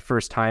it was my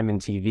first time in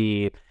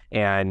TV,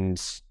 and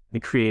the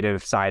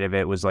creative side of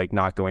it was like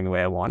not going the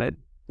way I wanted,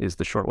 is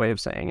the short way of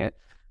saying it.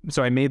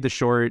 So I made the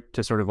short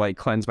to sort of like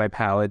cleanse my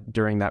palate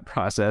during that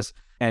process.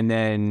 And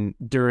then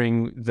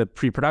during the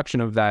pre-production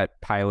of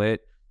that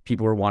pilot,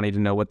 people were wanting to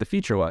know what the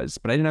feature was,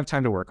 but I didn't have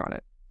time to work on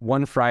it.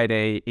 One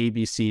Friday,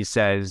 ABC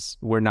says,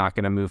 we're not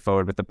going to move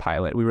forward with the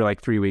pilot. We were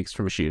like 3 weeks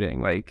from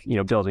shooting, like, you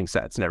know, building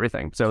sets and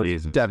everything. So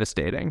it's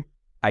devastating.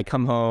 I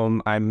come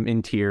home, I'm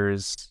in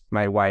tears.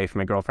 My wife,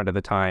 my girlfriend at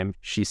the time,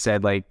 she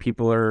said, like,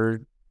 people are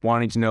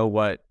wanting to know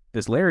what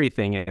this Larry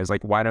thing is.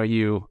 Like, why don't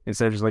you,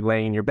 instead of just like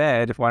laying in your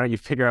bed, why don't you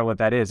figure out what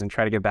that is and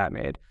try to get that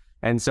made?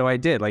 And so I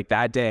did. Like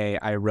that day,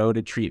 I wrote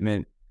a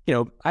treatment. You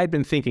know, I'd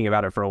been thinking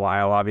about it for a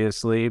while,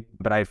 obviously,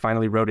 but I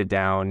finally wrote it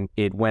down.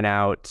 It went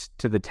out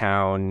to the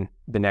town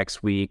the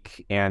next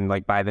week. And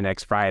like by the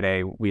next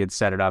Friday, we had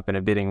set it up in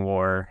a bidding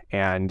war,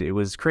 and it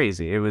was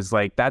crazy. It was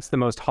like, that's the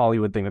most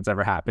Hollywood thing that's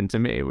ever happened to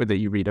me that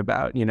you read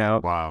about, you know?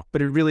 Wow.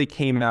 But it really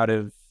came out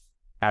of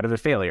a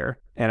failure.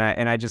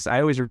 And I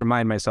always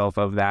remind myself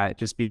of that,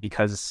 just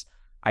because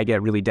I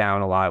get really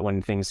down a lot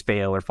when things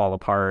fail or fall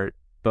apart.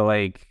 But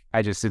like,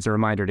 it's a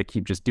reminder to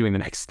keep just doing the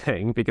next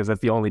thing, because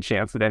that's the only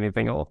chance that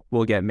anything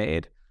will get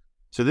made.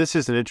 So this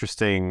is an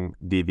interesting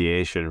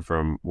deviation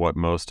from what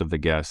most of the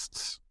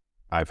guests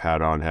I've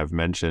had on have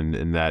mentioned,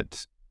 in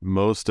that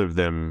most of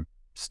them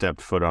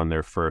stepped foot on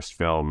their first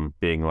film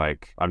being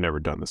like, I've never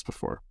done this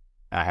before.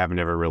 I have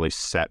never really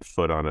set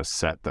foot on a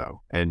set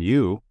though. And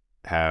you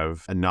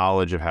have a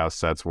knowledge of how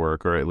sets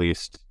work, or at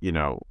least, you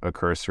know, a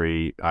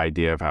cursory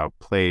idea of how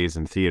plays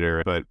and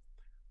theater. But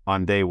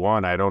on day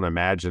one, I don't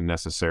imagine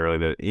necessarily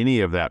that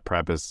any of that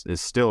prep is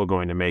still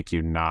going to make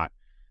you not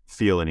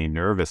feel any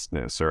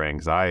nervousness or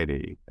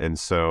anxiety. And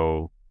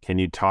so can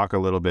you talk a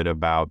little bit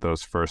about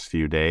those first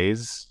few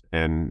days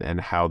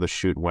and how the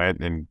shoot went,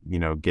 and, you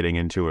know, getting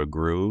into a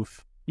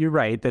groove? You're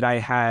right that I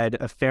had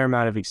a fair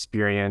amount of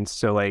experience.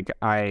 So like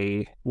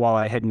while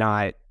I had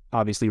not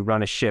obviously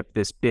run a ship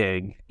this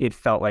big, it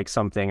felt like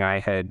something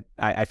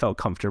I felt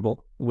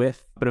comfortable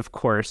with. But of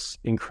course,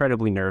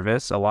 incredibly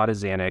nervous, a lot of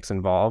Xanax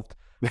involved.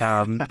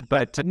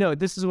 But no,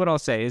 this is what I'll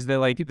say is that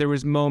like there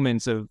was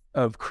moments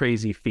of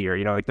crazy fear,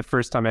 you know, like the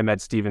first time I met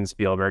Steven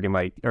Spielberg and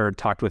like, or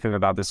talked with him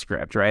about the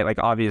script, right? Like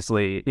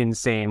obviously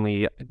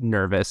insanely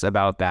nervous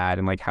about that.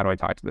 And like, how do I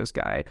talk to this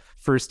guy?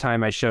 First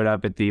time I showed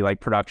up at the like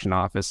production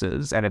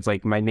offices, and it's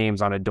like my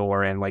name's on a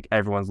door and like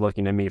everyone's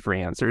looking to me for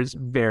answers.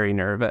 Very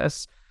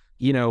nervous,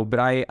 you know, but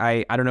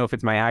I don't know if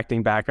it's my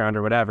acting background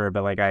or whatever,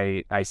 but like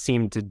I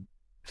seemed to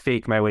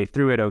fake my way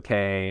through it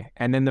okay.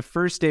 And then the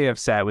first day of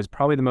set was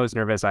probably the most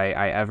nervous I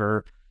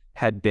ever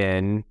had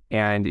been.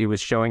 And it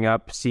was showing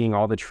up, seeing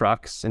all the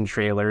trucks and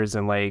trailers,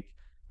 and like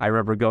I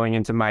remember going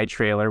into my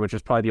trailer, which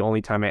was probably the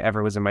only time I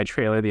ever was in my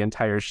trailer the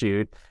entire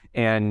shoot,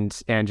 and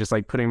just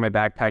like putting my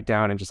backpack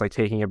down and just like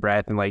taking a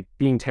breath and like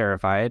being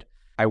terrified.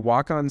 I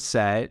walk on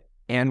set,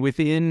 and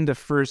within the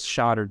first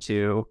shot or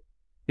two,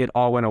 it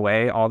all went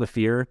away, all the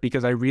fear,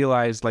 because I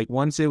realized like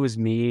once it was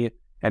me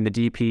and the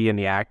DP and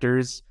the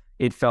actors,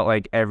 it felt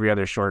like every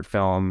other short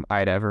film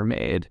I'd ever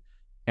made.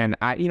 And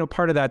I,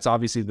 part of that's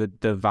obviously the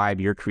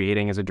vibe you're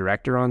creating as a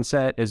director on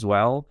set as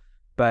well.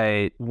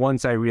 But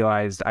once I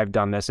realized I've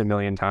done this a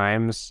million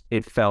times,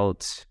 it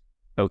felt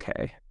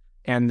okay.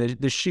 And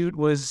the shoot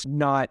was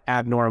not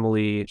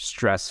abnormally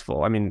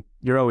stressful. I mean,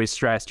 you're always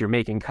stressed. You're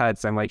making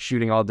cuts. I'm like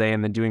shooting all day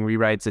and then doing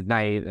rewrites at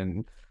night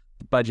and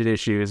budget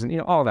issues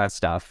and, all that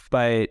stuff.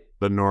 But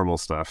The normal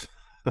stuff.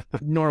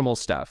 normal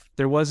stuff.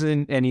 There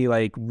wasn't any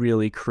like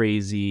really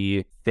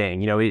crazy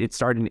thing. It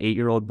started an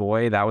 8-year-old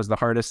boy. That was the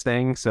hardest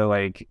thing. So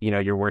like,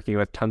 you're working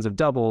with tons of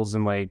doubles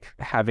and like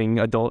having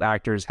adult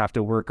actors have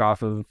to work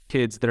off of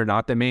kids that are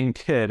not the main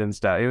kid and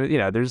stuff.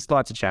 There's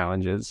lots of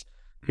challenges.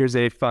 Here's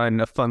a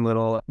fun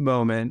little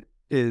moment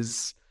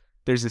is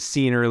there's a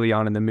scene early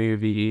on in the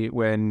movie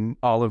when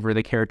Oliver,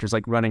 the character's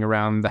like running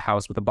around the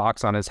house with a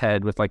box on his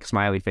head with like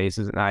smiley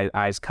faces and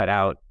eyes cut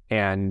out.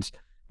 And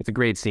it's a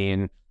great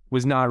scene.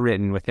 Was not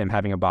written with him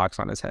having a box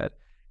on his head.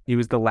 It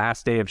was the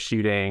last day of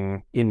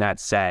shooting in that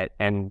set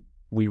and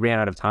we ran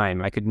out of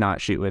time. I could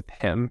not shoot with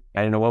him. I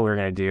didn't know what we were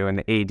going to do. And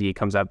the AD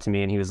comes up to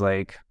me and he was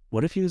like,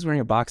 what if he was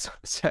wearing a box on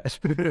his head?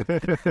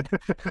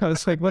 I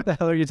was like, what the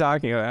hell are you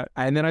talking about?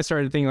 And then I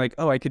started thinking like,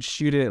 oh, I could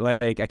shoot it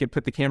like I could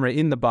put the camera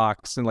in the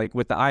box and like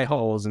with the eye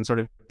holes and sort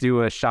of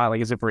do a shot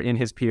like as if we're in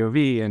his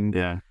POV. And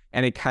Yeah.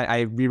 And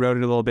I rewrote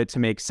it a little bit to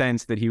make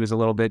sense that he was a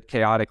little bit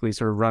chaotically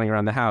sort of running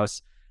around the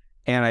house.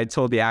 And I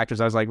told the actors,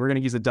 I was like, we're going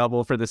to use a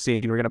double for the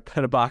scene. We're going to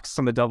put a box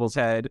on the double's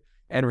head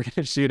and we're going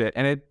to shoot it.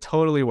 And it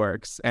totally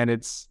works. And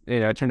it's,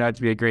 it turned out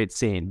to be a great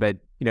scene. But,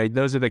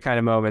 those are the kind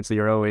of moments that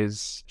you're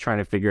always trying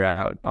to figure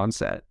out on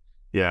set.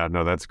 Yeah,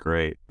 no, that's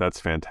great. That's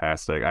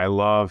fantastic. I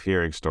love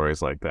hearing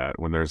stories like that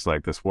when there's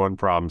like this one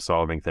problem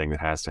solving thing that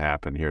has to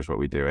happen. Here's what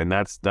we do. And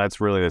that's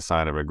really the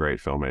sign of a great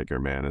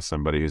filmmaker, man, is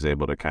somebody who's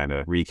able to kind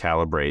of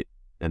recalibrate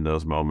in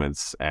those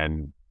moments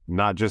and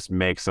not just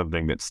make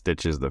something that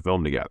stitches the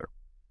film together,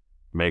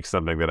 make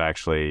something that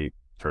actually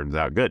turns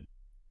out good.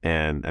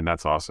 And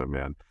that's awesome,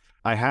 man.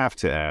 I have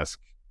to ask,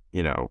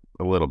 a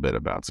little bit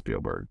about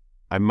Spielberg.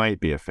 I might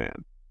be a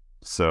fan.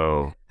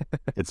 So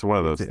it's one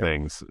of those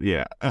things.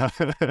 Yeah.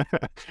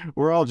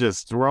 We're all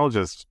just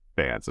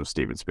fans of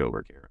Steven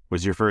Spielberg here.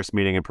 Was your first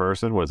meeting in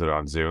person? Was it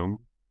on Zoom?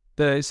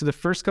 So the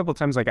first couple of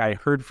times like I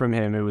heard from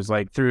him, it was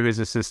like through his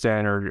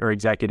assistant or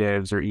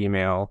executives or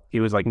email. He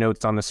was like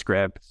notes on the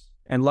script.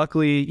 And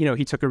luckily,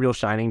 he took a real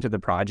shining to the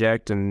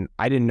project and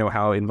I didn't know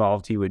how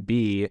involved he would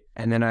be.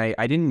 And then I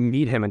didn't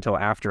meet him until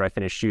after I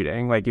finished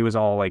shooting. Like it was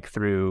all like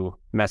through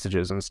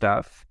messages and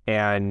stuff.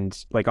 And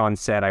like on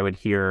set,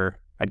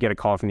 I'd get a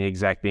call from the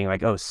exec being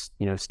like, oh,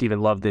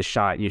 Steven loved this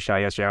shot you shot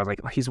yesterday. I was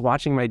like, oh, he's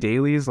watching my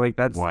dailies? Like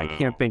that's, wow. I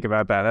can't think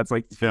about that. That's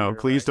like, no,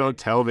 please don't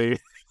tell me.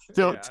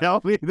 Don't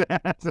tell me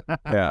that.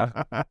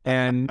 Yeah.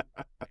 And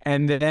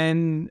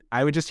then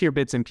I would just hear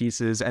bits and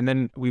pieces. And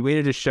then we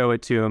waited to show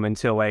it to him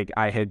until like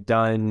I had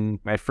done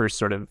my first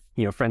sort of,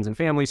 friends and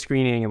family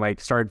screening and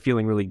like started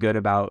feeling really good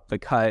about the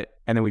cut.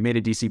 And then we made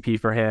a DCP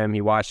for him.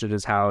 He watched it at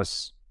his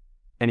house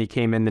and he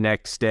came in the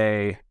next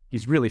day.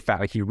 He's really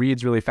fast. Like he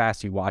reads really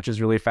fast. He watches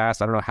really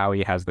fast. I don't know how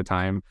he has the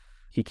time.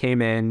 He came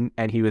in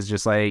and he was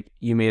just like,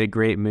 you made a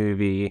great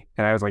movie.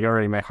 And I was like,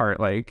 already my heart,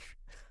 like,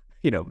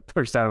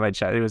 pushed out of my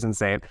chest. It was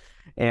insane.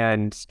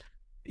 And,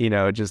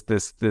 just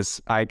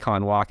this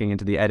icon walking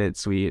into the edit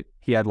suite.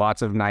 He had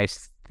lots of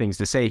nice things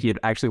to say. He had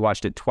actually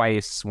watched it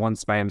twice,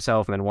 once by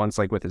himself and then once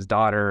like with his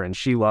daughter, and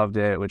she loved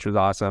it, which was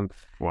awesome.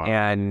 Wow.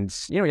 And,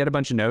 he had a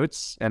bunch of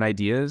notes and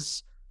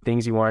ideas,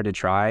 things he wanted to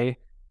try.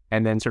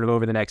 And then sort of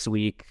over the next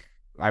week,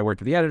 I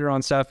worked with the editor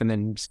on stuff, and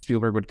then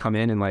Spielberg would come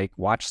in and like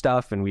watch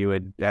stuff,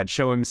 and I'd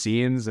show him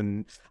scenes,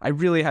 and I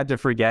really had to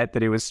forget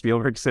that it was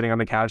Spielberg sitting on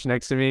the couch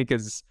next to me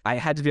because I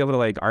had to be able to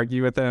like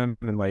argue with him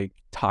and like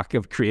talk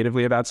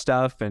creatively about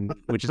stuff, and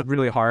which is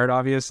really hard,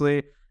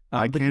 obviously.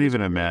 I can't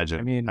even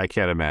imagine. I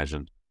can't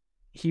imagine.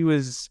 He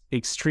was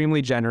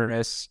extremely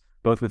generous,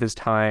 both with his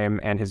time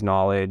and his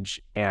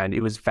knowledge, and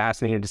it was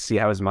fascinating to see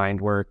how his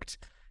mind worked.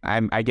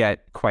 I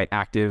get quite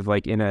active,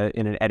 like in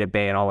an edit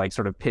bay, and I'll like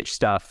sort of pitch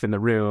stuff in the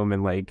room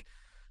and like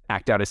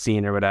act out a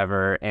scene or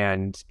whatever.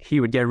 And he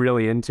would get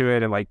really into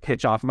it and like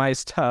pitch off my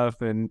stuff,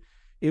 and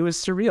it was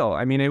surreal.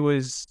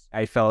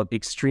 I felt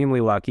extremely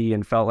lucky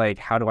and felt like,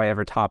 how do I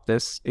ever top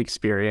this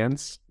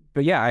experience?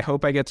 But yeah, I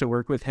hope I get to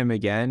work with him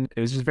again.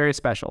 It was just very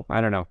special. I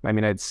don't know.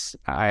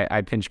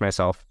 I pinch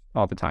myself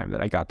all the time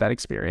that I got that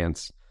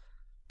experience.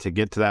 To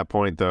get to that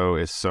point, though,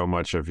 is so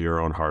much of your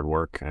own hard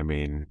work.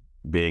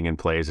 Being in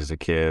plays as a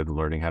kid,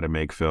 learning how to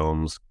make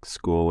films,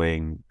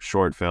 schooling,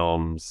 short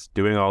films,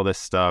 doing all this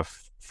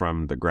stuff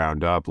from the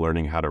ground up,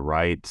 learning how to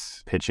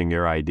write, pitching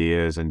your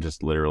ideas, and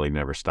just literally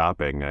never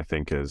stopping, I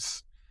think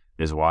is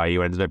why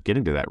you ended up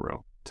getting to that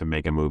role. to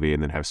make a movie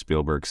and then have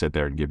Spielberg sit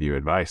there and give you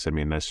advice. I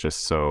mean, that's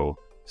just so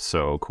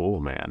cool,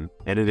 man.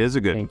 And it is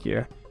a good, Thank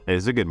you. it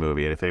is a good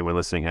movie. And if anyone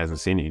listening hasn't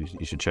seen it,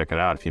 you should check it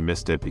out. If you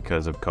missed it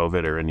because of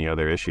COVID or any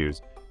other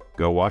issues,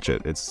 go watch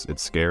it. It's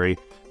scary.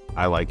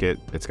 I like it.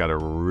 It's got a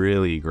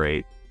really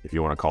great, if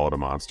you want to call it a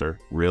monster,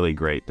 really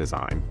great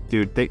design.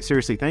 Dude,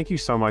 seriously, thank you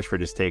so much for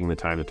just taking the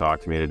time to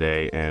talk to me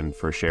today and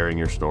for sharing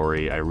your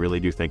story. I really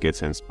do think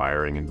it's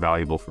inspiring and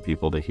valuable for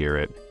people to hear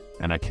it.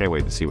 And I can't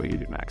wait to see what you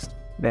do next.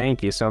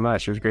 Thank you so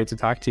much. It was great to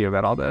talk to you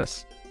about all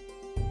this.